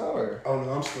place now, or? Oh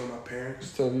no, I'm still with my parents.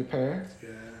 Still with your parents? Yeah.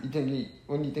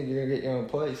 When do you think you're gonna get your own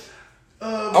place?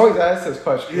 I always ask this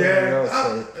question.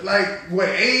 Yeah. Like what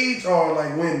age or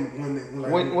like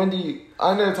when? When do you?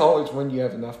 I know it's always when you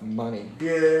have enough money.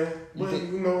 Yeah, but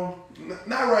you know,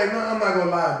 not right now. I'm not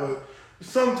gonna lie, but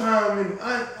sometime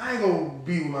I ain't gonna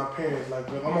be with my parents like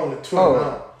that. I'm only 20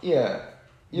 now. Yeah.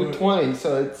 You're 20,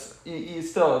 so it's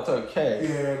okay.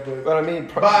 Yeah, but I mean,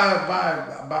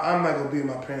 I'm not gonna be with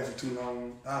my parents for too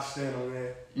long. I'll stand on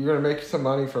that. You're gonna make some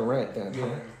money for rent then, yeah.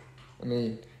 Huh? I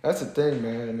mean, that's the thing,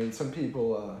 man. I mean, some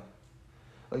people,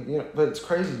 like, you know, but it's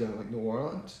crazy though. Like New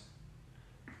Orleans,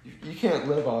 you can't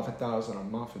live off $1,000 a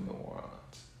month in New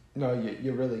Orleans. No,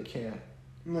 you really can't.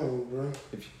 No, bro.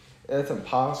 That's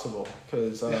impossible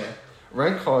because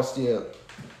rent costs you.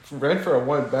 Rent for a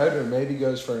 1-bedroom maybe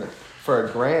goes for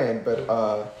 $1,000,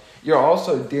 but you're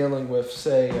also dealing with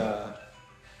some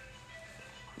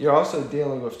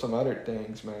other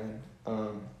things, man.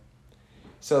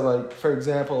 So like for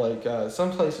example, like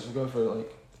some places will go for like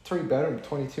 3-bedroom,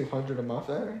 $2,200 a month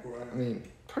there. Right. I mean,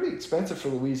 pretty expensive for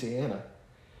Louisiana.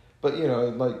 But you know,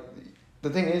 like the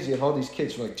thing is, you have all these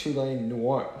kids from like Tulane, New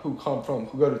Orleans, who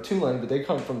go to Tulane, but they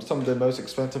come from some of the most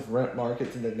expensive rent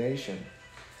markets in the nation.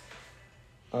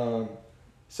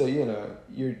 So you know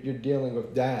you're dealing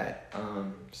with that.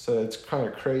 So it's kind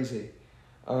of crazy.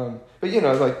 But you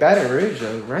know, like Baton Rouge,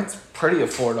 rent's pretty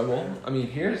affordable. I mean,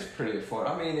 here's pretty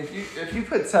affordable. I mean, if you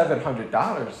put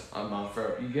 $700 a month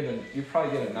for you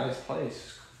probably get a nice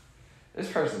place. This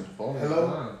person's blowing me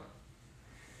mind.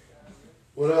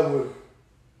 What up with?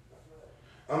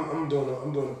 I'm doing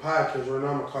a podcast right now.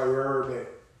 I'm gonna call you right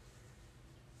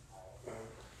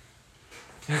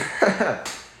back.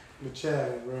 The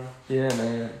child, bro. Yeah,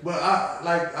 man. But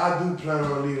I do plan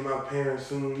on leaving my parents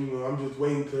soon. You know, I'm just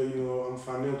waiting till, you know, I'm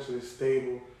financially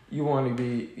stable. You want to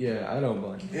be, I don't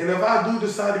blame you. And if I do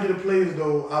decide to get a place,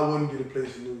 though, I wouldn't get a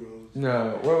place in New Roads.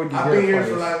 No, where would you I've been here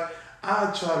for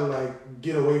I try to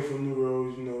get away from New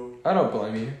Roads, you know. I don't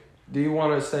blame you. Do you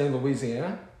want to stay in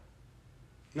Louisiana?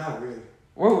 Not really.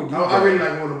 Where would you go? I really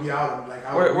want to be out.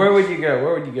 Where would you go?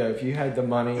 Where would you go if you had the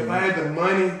money? If I had the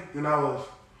money, then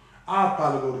I'd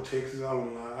probably go to Texas. I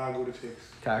won't lie. I'd go to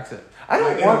Texas. Texas. In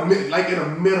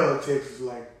the middle of Texas,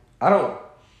 I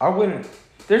wouldn't.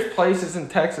 There's places in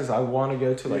Texas I want to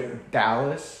go to,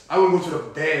 Dallas. I wouldn't go to the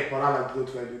bad part. I like to go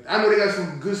to I know they got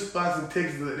some good spots in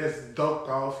Texas that's ducked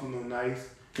off, you know, nice.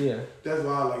 Yeah. That's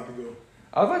where I like to go.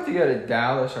 I'd like to go to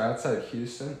Dallas or outside of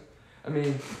Houston. I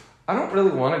mean, I don't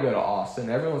really want to go to Austin.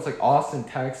 Everyone's like, Austin,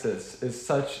 Texas it's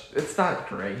not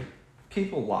great.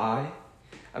 People lie.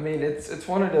 I mean, it's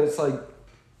one of those,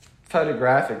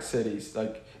 photographic cities.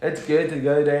 Like, it's good to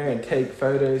go there and take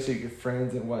photos with your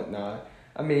friends and whatnot.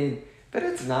 I mean, but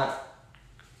it's not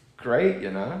great,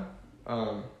 you know?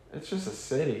 It's just a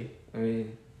city. I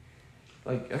mean,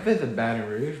 I've been to Baton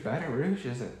Rouge. Baton Rouge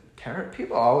isn't terrible.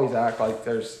 People always act like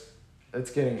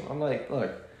I'm like,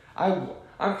 look, I'm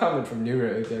coming from New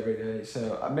Roads every day,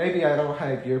 so maybe I don't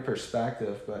have your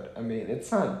perspective, but, I mean,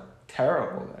 it's not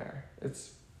terrible there.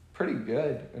 It's pretty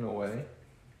good in a way.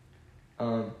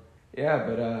 But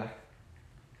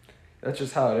that's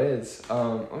just how it is.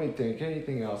 Let me think.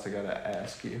 Anything else I gotta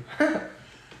ask you?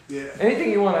 Yeah.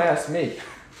 Anything you want to ask me?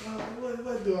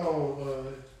 What do I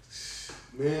want?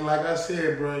 Man, like I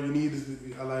said, bro, you need to.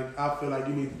 I feel like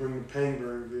you need to bring the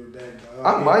Penguin back.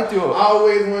 I might do it. I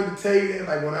always wanted to tell you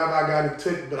that, whenever I got in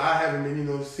touch, but I haven't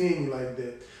been, seeing you like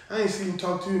that. I ain't seen you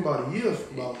talk to you about a year.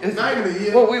 Not even a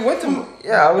year. Well, we went to.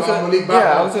 I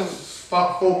was in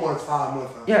 4 months, 5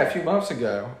 months. Yeah, a few months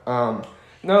ago.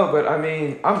 No, but I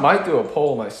mean, I might do a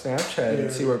poll on my Snapchat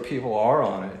and see where people are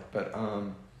on it. But I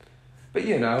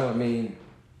mean,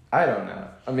 I don't know.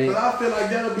 I mean, but I feel like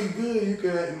that'll be good. You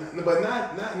could, but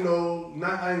not. I ain't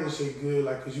gonna say good,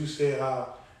 cause you said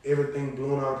how everything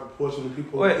blown out of proportion to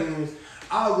people's opinions.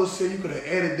 I was gonna say you could have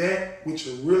added that with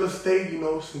your real estate,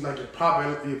 since your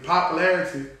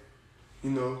popularity.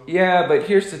 Yeah, but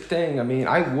here's the thing. I mean,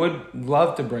 I would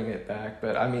love to bring it back,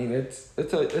 but I mean, it's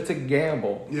a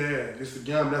gamble. Yeah, it's a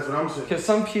gamble. That's what I'm saying. Because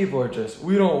some people are just,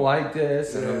 we don't like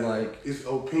this, and I'm like, it's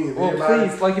opinion. Well,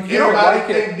 please, if you don't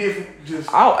like it,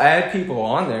 just I'll add people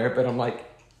on there, but I'm like,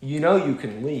 you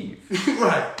can leave.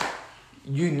 Right.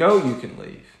 you know you can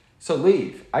leave. So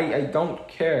leave. I don't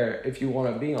care if you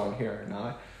want to be on here or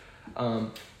not.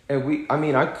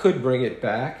 And I could bring it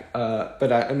back,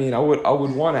 but I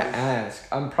would want to ask.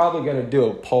 I'm probably going to do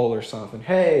a poll or something.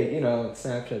 Hey,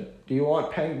 Snapchat, do you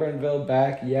want Pengburnville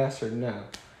back? Yes or no?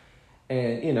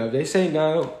 And, they say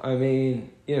no.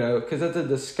 Because it's a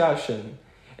discussion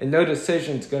and no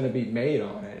decision's going to be made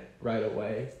on it right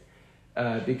away.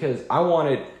 Because I want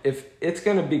it, if it's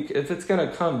going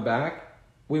to come back,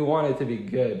 we want it to be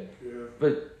good. Yeah.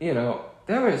 But,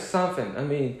 there was something.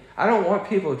 I don't want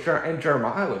people, and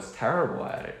Jeremiah was terrible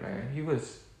at it, man. He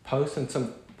was posting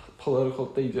some political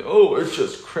things. Oh, it's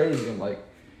just crazy. I'm like,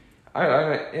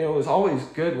 it was always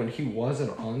good when he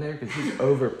wasn't on there because he'd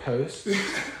overpost.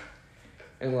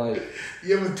 And like,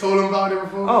 you ever told him about it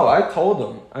before? Oh, I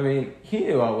told him. He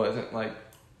knew I wasn't like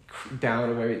down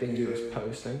with everything he was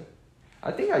posting.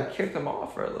 I think I kicked him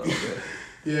off for a little bit.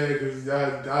 Yeah, because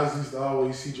I used to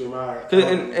always see Jeremiah.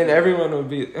 And everyone would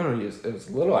be, it was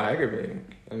a little aggravating.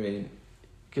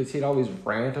 Because he'd always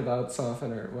rant about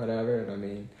something or whatever.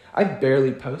 And I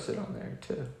barely posted on there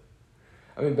too.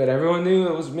 But everyone knew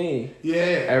it was me.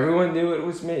 Yeah. Everyone knew it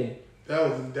was me. That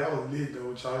was lit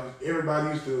though, Charlie.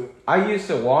 Everybody used to. I used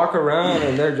to walk around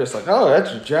and they're just like, oh,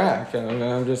 that's Jack. And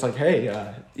I'm just like, hey,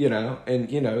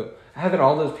 having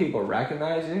all those people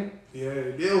recognize you. Yeah,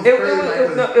 it was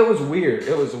crazy. It was weird.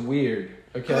 It was weird.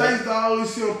 Okay. I used to always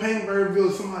see on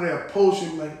Paintburnville somebody had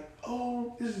posted like,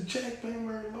 oh, this is Jack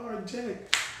Paintburn, Lord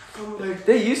Jack. I'm like,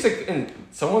 they used to, and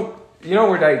someone,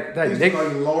 where that Nick,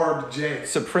 like Lord Jack,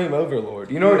 Supreme Overlord.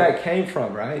 Where that came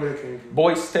from, right? Where it came from?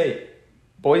 Boys State.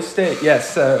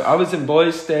 Yes. So I was in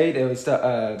Boys State. It was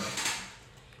the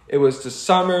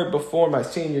summer before my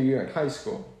senior year in high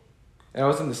school, and I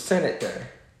was in the Senate there,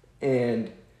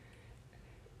 and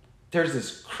there's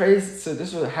this crazy. So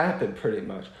this is what happened pretty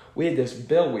much. We had this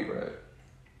bill we wrote.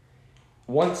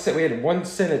 We had one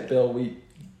Senate bill. We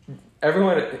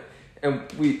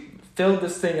filled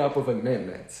this thing up with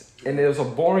amendments, and it was a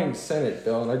boring Senate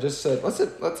bill. And I just said,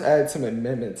 let's add some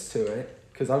amendments to it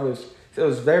because it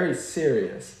was very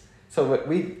serious. So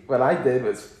what I did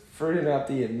was fruiting out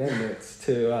the amendments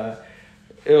to.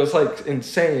 It was like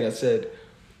insane. I said,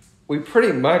 we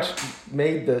pretty much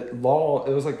made the law.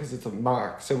 It was like because it's a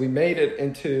mock, so we made it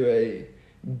into a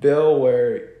bill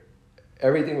where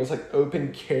everything was like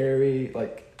open carry.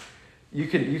 Like you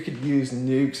could use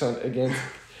nukes against.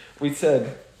 We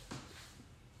said.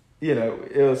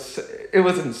 It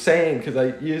was insane because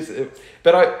I used it,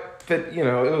 but it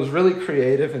was really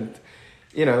creative and,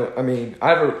 I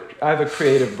have a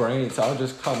creative brain, so I'll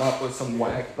just come up with some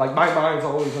whack. Like my mind's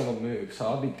always on the move, so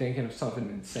I'll be thinking of something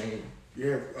insane.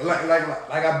 Yeah, like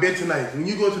I bet tonight when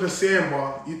you go to the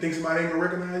sandbar, you think somebody ain't gonna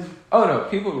recognize you? Oh no,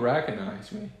 people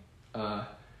recognize me,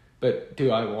 but do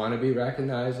I want to be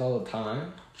recognized all the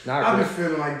time? Not I've really. been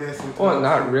feeling like that sometimes. Well,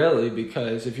 not really,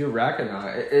 because if you're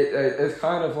recognized, it's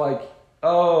kind of like,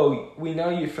 oh, we know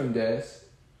you from this.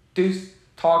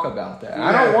 Talk about that. Yeah.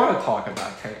 I don't want to talk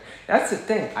about Pang. That's the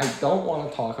thing. I don't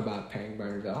want to talk about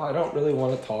Pengburnville. I don't really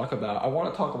want to talk about. I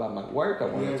want to talk about my work. I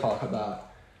want to talk about.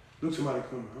 Look, somebody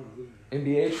coming.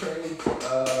 NBA trade.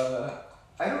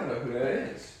 I don't know who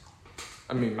that is.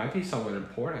 Might be someone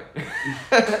important.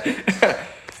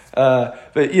 But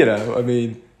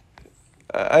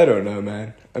I don't know,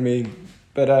 man.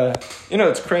 But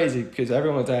it's crazy because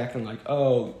everyone's acting like,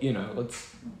 oh,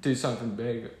 let's do something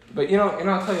big. But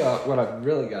I'll tell you what I've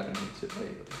really gotten into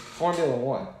lately. Formula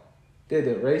 1. Dude,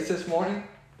 the race this morning,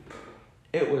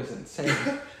 it was insane.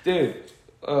 Dude,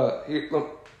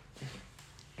 look,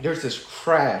 there's this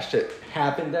crash that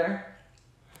happened there.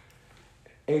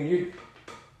 And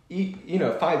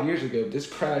 5 years ago, this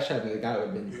crash happened, the guy would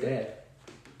have been dead.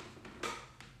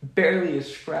 Barely a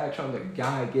scratch on the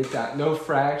guy, gets out, no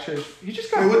fractures. You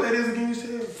just got. Wait, what that is again? You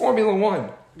said Formula 1,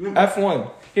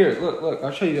 F1. Here, look.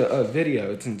 I'll show you a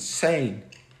video. It's insane.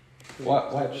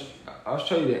 Watch. I'll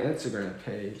show you the Instagram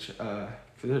page. Cause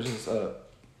there's this.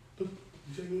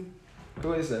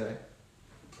 Who is that?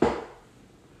 I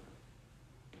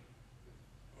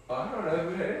don't know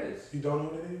who that is. You don't know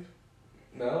who that is?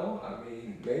 No,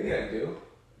 maybe I do.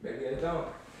 Maybe I don't.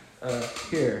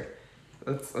 Here.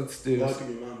 Let's do this.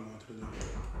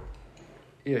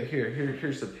 Yeah,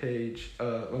 here's the page.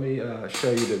 Let me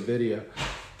show you the video.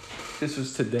 This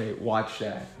was today. Watch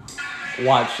that.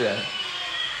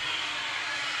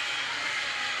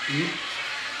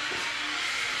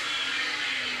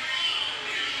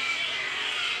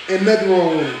 And nothing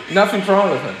wrong with him. Nothing's wrong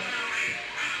with him.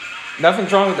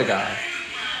 Nothing's wrong with the guy.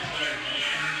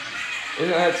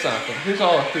 Isn't that something? Who's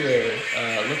all here?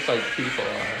 Looks like people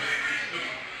are.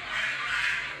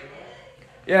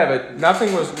 Yeah, but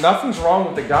nothing's wrong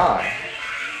with the guy.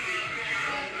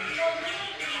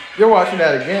 You're watching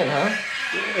that again, huh?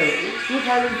 Yeah, look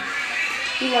like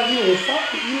he was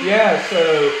fucking. Yeah, so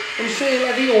I'm saying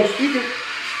like he was speaking,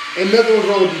 and nothing was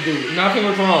wrong with the dude. nothing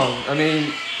was wrong. I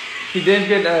mean, he did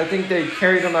get. I think they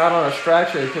carried him out on a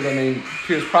stretcher because I mean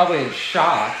he was probably in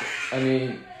shock. I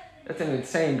mean, that's an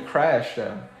insane crash,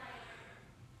 though.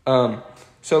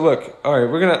 So look, all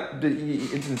right, we're gonna.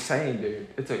 It's insane, dude.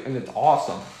 And it's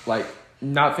awesome. Like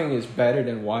nothing is better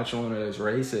than watching one of those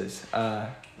races.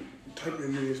 Type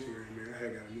in my Instagram, man. I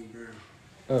had got a new gram.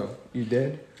 Oh, you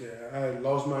did? Yeah, I had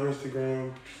lost my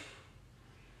Instagram,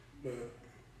 but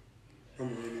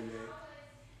I'm winning that.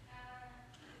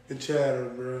 The chatter,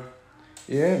 bro.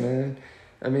 Yeah, man.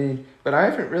 I mean, but I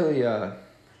haven't really.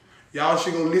 Y'all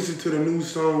should go listen to the new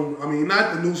song. I mean,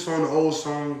 not the new song, the old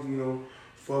song. You know,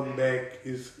 "Fuck Back"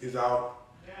 is out.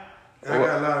 And I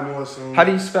got a lot more songs. How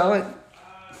do you spell it?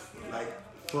 Like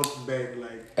 "Fuck Back,"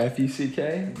 like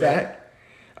F-U-C-K? Back?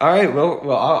 All right,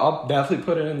 well, I'll definitely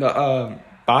put it in the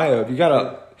bio. You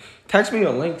gotta text me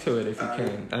a link to it if you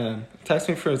can. Text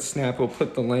me for a snap. We'll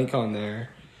put the link on there.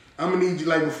 I'm gonna need you,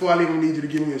 like, before I leave, I'm gonna need you to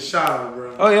give me a shout out,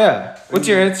 bro. Oh, yeah. What's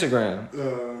your Instagram?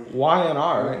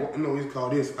 YNR, right? No, it's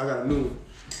called this. I got a new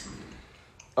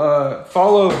one.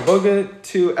 Follow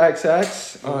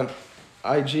Bugga2XX on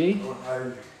IG.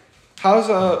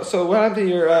 So what happened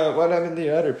to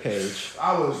your other page?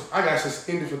 I got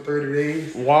suspended for 30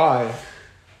 days. Why?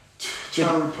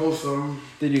 Trying to repost something.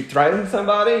 Did you threaten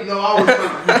somebody? No, I was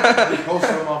trying to repost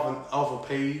something off a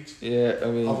page. Yeah, I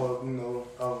mean,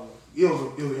 it was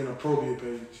an inappropriate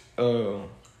page. Oh,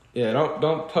 yeah.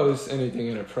 Don't post anything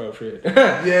inappropriate.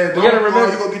 Yeah, you gotta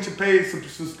remember. You gonna get your page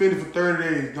suspended for 30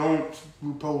 days. Don't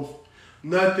repost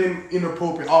nothing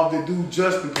inappropriate off the dude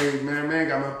Justin page, man. Man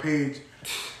got my page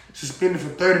suspended for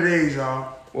 30 days,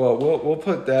 y'all. Well, we'll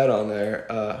put that on there.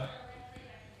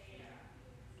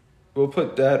 We'll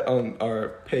put that on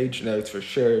our page notes for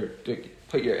sure. To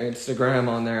put your Instagram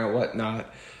on there and whatnot.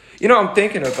 You know, I'm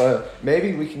thinking of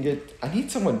maybe we can get. I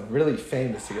need someone really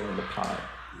famous to get on the pod.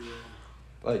 Yeah.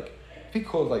 Like, it'd be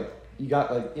cool. Like, you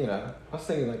got like, you know. I was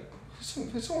thinking like,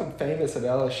 who's someone famous at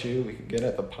LSU we can get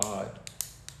at the pod.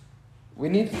 We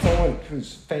need someone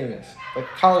who's famous, like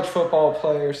college football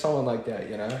player, someone like that.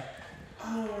 You know.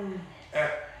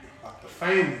 Like the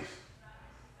famous.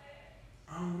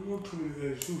 I don't know too many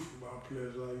LSU football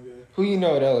players like that. Who you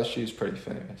know at LSU is pretty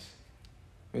famous.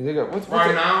 I mean, they got what's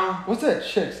that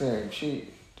chick's name?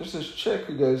 There's this chick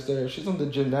who goes there. She's on the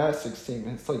gymnastics team.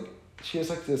 It's like she has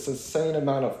like this insane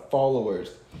amount of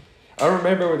followers. I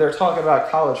remember when they're talking about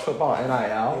college football NIL.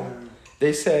 Yeah.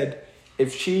 They said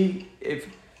if she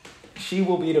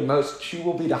will be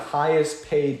the highest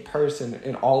paid person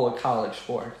in all of college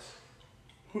sports.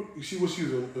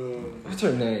 What's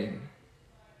her name?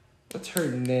 What's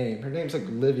her name? Her name's like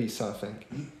Livy something.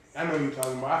 I know you're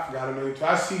talking about. I forgot her name too.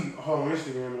 I see her on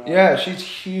Instagram. Yeah, she's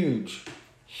huge.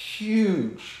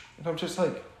 Huge. And I'm just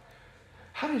like,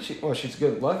 how did she... Well, she's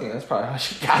good looking. That's probably how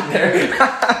she got there.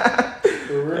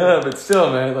 Yeah, but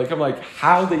still, man. Like, I'm like,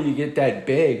 how do you get that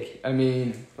big? I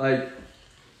mean, like,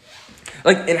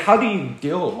 and how do you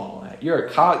deal with all that? You're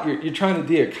trying to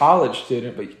be a college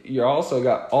student, but you're also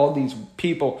got all these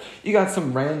people. You got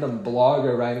some random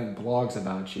blogger writing blogs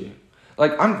about you.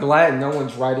 Like, I'm glad no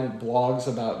one's writing blogs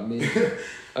about me.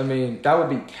 I mean, that would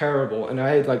be terrible. And I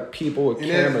had, like, people with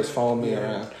cameras following me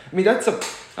around. I mean,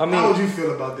 how would you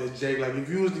feel about that, Jake? Like, if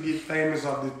you was to get famous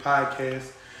off this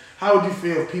podcast, how would you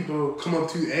feel if people come up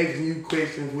to you asking you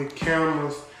questions with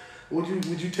cameras? Would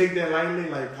you take that lightly?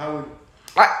 Like, how would...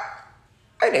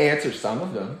 I'd answer some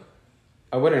of them.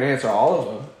 I wouldn't answer all of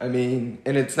them. I mean,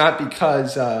 and it's not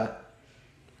because I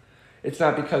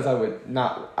would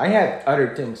not. I have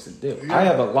other things to do. Yeah. I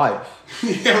have a life.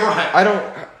 Yeah, right.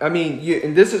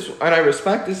 And I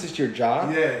respect this is your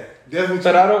job. Yeah, definitely.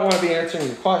 But I don't want to be answering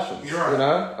your questions. You're right. You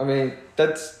know, I mean,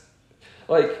 that's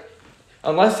like,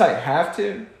 unless I have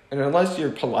to, and unless you're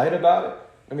polite about it.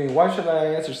 I mean, why should I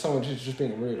answer someone who's just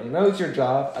being rude? I know it's your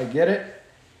job. I get it.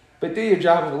 But do your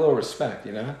job with a little respect,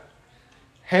 you know?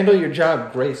 Handle your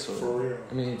job gracefully. For real.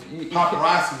 I mean,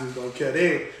 paparazzi just don't care.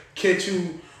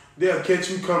 They'll catch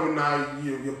you coming out.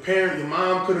 Your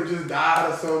mom could have just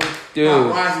died or something. Dude.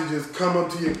 Paparazzi just come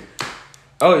up to you.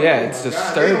 Oh yeah, it's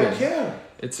disturbing. They don't care.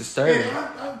 It's disturbing.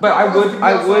 But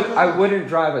I wouldn't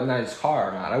drive a nice car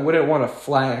around. I wouldn't want to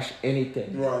flash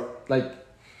anything. Right. Like,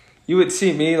 you would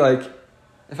see me like,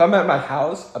 if I'm at my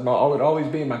house, I would always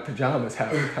be in my pajamas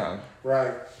half the time.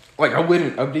 Right. Like,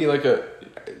 I'd be like a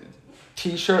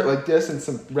t-shirt like this and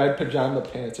some red pajama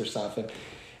pants or something.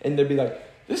 And there'd be like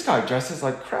this guy dresses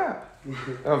like crap.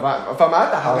 If I'm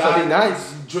at the house, I'd be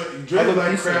nice. You dress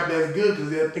like crap, that's good, because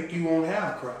they'll think you won't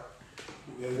have crap.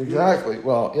 Exactly.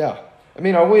 Well, yeah. I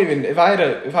mean, I wouldn't even, if I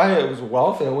was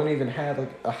wealthy, I wouldn't even have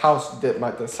like a house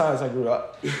the size I grew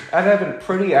up. I'd have a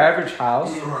pretty average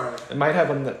house. Right. It might have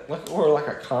or like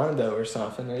a condo or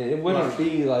something. It wouldn't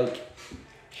be like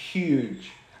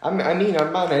huge. I mean, I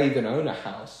might not even own a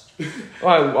house.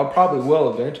 Well, I probably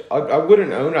will eventually. I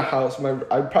wouldn't own a house.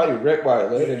 I'd probably rent where I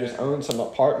live and just own some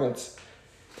apartments.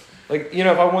 Like, if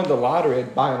I won the lottery,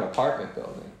 I'd buy an apartment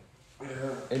building.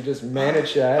 Yeah. And just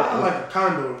manage that. I like a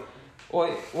condo.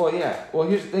 Well, yeah. Well,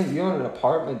 here's the thing. You own an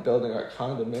apartment building or a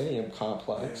condominium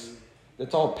complex. Yeah.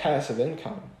 It's all passive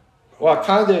income. Well,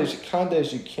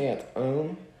 condos you can't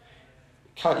own.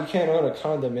 You can't own a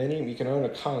condominium. You can own a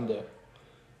condo.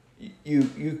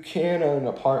 You can own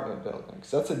apartment buildings.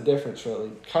 That's a difference,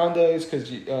 really. Condos,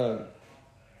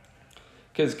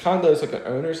 because condos like an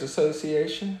owners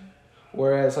association,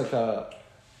 whereas an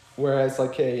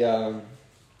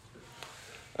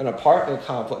apartment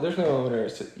complex, there's no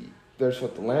owners. There's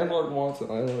what the landlord wants. The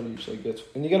landlord usually gets,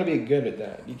 and you got to be good at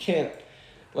that. You can't,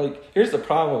 here's the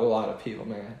problem with a lot of people,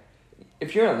 man.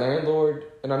 If you're a landlord,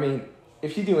 and I mean,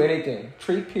 if you do anything,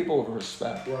 treat people with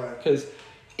respect, right? Because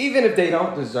even if they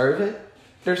don't deserve it,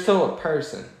 they're still a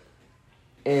person.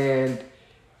 And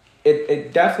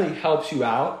it definitely helps you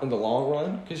out in the long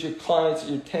run because your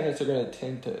tenants are going to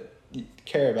tend to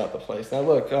care about the place. Now,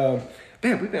 look, man,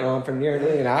 we've been on for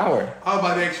nearly an hour. I was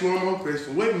about to ask you one more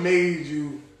question. What made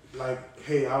you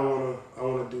hey, I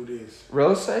wanna do this?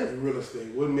 Real estate? Real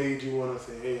estate. What made you want to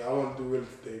say, hey, I want to do real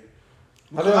estate?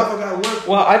 I forgot what.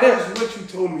 Well, what you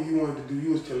told me you wanted to do.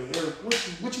 You was telling Eric what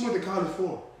you went to college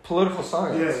for. Political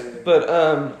science. Yeah. But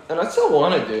and I still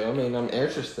want to do. I mean, I'm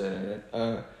interested in it.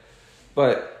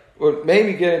 But what made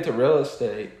me get into real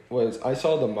estate was I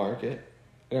saw the market,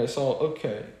 and I saw,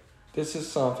 okay, this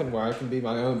is something where I can be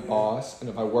my own boss, and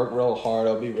if I work real hard,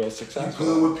 I'll be real successful.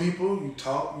 You good with people, you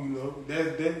talk,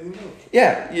 that.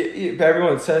 Yeah,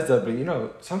 everyone says that,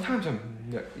 but sometimes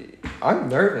I'm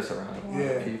nervous around a lot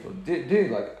of people.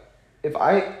 Dude, if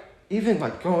I even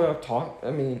going up talk,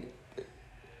 I mean,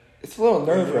 it's a little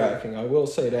nerve wracking. I will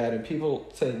say that, and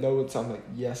people say no, it's I'm like,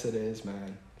 yes, it is,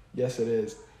 man. Yes, it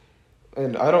is.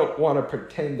 And I don't want to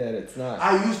pretend that it's not.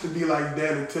 I used to be like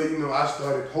that until, I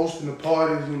started hosting the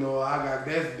parties, I got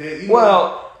that.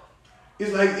 Well,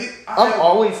 it's like... I'm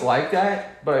always like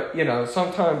that, but,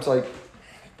 sometimes, I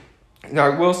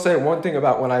will say one thing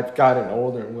about when I've gotten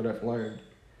older and what I've learned.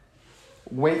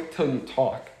 Wait till you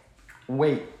talk.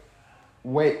 Wait.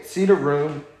 See the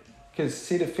room,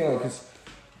 see the feeling. Because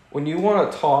when you want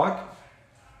to talk,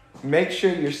 make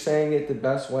sure you're saying it the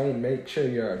best way and make sure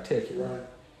you're articulate. Right.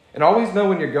 And always know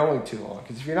when you're going too long.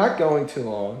 Because if you're not going too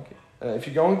long, then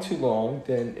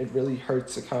it really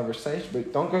hurts the conversation.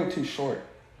 But don't go too short.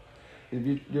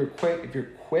 If you're quick,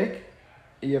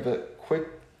 you have a quick,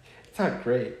 it's not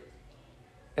great.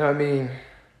 And I mean,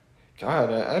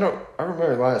 God, I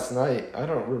remember last night. I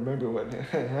don't remember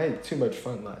I had too much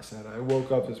fun last night. I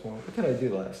woke up this morning. What did I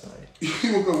do last night?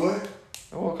 You woke up what?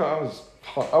 I woke up,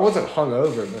 I wasn't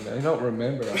hungover, but I don't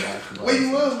remember last night. Where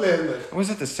you was last night? I was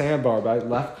at the sandbar, but I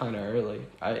left kind of early.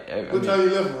 What time you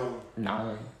left from?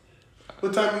 9.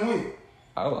 What time you went?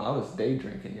 I was day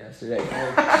drinking yesterday.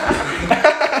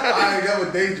 I ain't got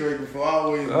a day drinking before.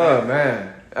 Oh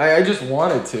man, I just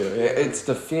wanted to. It's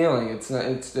the feeling. It's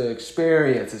the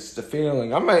experience. It's the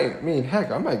feeling. I might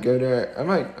go there. I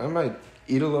might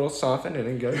eat a little something and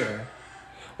then go there.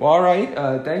 Well, all right.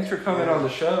 Thanks for coming on the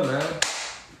show, man.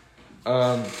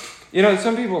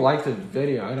 Some people like the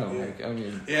video. I don't like. I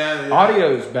mean,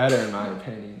 audio is better in my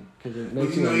opinion because it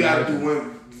makes you gotta do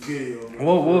one video.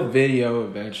 We'll video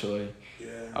eventually. Yeah.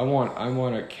 I want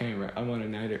a camera. I want a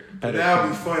better. That'll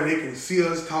be fun. They can see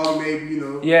us talk, maybe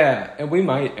Yeah, and we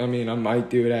might. I mean, I might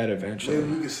do that eventually.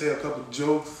 Maybe we can say a couple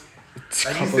jokes.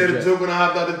 Like you said, a joke when I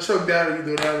hopped out the truck down,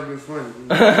 that would be funny.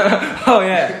 Oh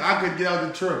yeah. I could get out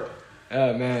the truck.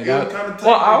 Oh man.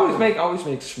 I always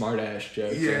make smart ass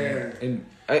jokes. Yeah. And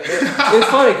it's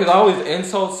funny because I always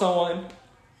insult someone,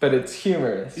 but it's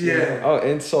humorous. Yeah. I'll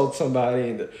insult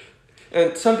somebody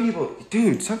and some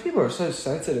people are so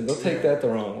sensitive. They'll take that the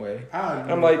wrong way.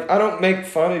 I'm like, I don't make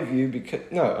fun of you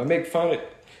I make fun of.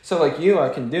 So you, I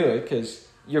can do it because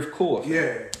you're cool.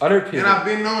 Other people. And I've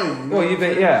been knowing you. Well, you've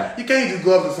been, yeah. You can't just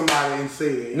go up to somebody and say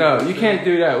it. No, you can't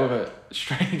do that with a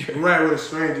stranger. Right, with a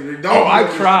stranger.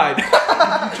 I've tried. You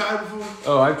tried before?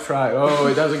 Oh, I've tried. Oh,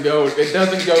 it doesn't go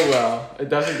well. It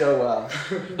doesn't go well.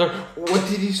 What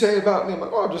did you say about me? I'm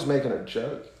like, I'm just making a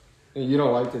joke. You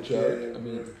don't like the joke. Yeah, I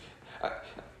mean,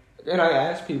 and I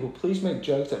ask people, please make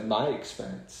jokes at my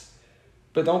expense,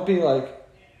 but don't be like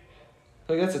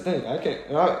that's the thing. I can't,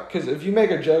 because if you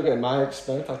make a joke at my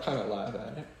expense, I'll kind of laugh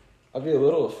at it. I'll be a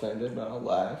little offended, but I'll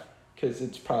laugh because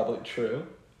it's probably true.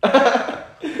 Yeah.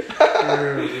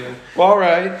 Well, all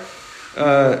right.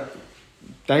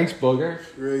 Thanks, Bugger.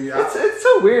 Really, it's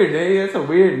so weird, eh? It's a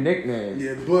weird nickname.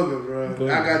 Yeah, Bugga, bro.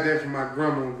 Bugger. I got that from my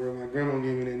grandma, bro. My grandma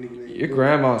gave me that nickname. Your Bugga.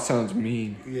 grandma sounds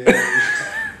mean. Yeah.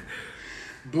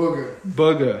 Bugga.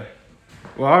 Bugger.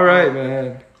 Well, all right,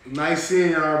 man. Nice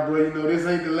seeing y'all, bro. You know, this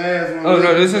ain't the last one. Oh,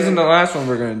 no, this isn't the last one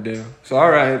we're going to do. So,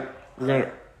 all right.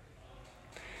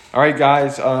 All right,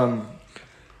 guys.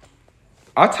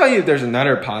 I'll tell you if there's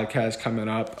another podcast coming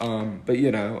up. But,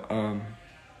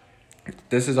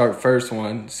 this is our first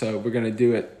one, so we're going to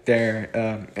do it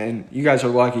there. And you guys are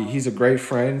lucky. He's a great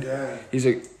friend. Yeah. He's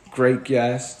a great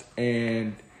guest.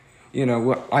 And,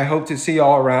 I hope to see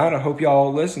y'all around. I hope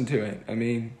y'all listen to it. I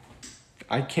mean,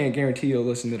 I can't guarantee you'll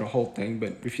listen to the whole thing,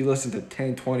 but if you listen to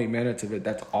 10, 20 minutes of it,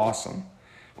 that's awesome.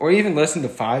 Or even listen to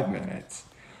 5 minutes.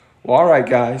 Well, all right,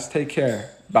 guys. Take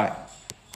care. Bye.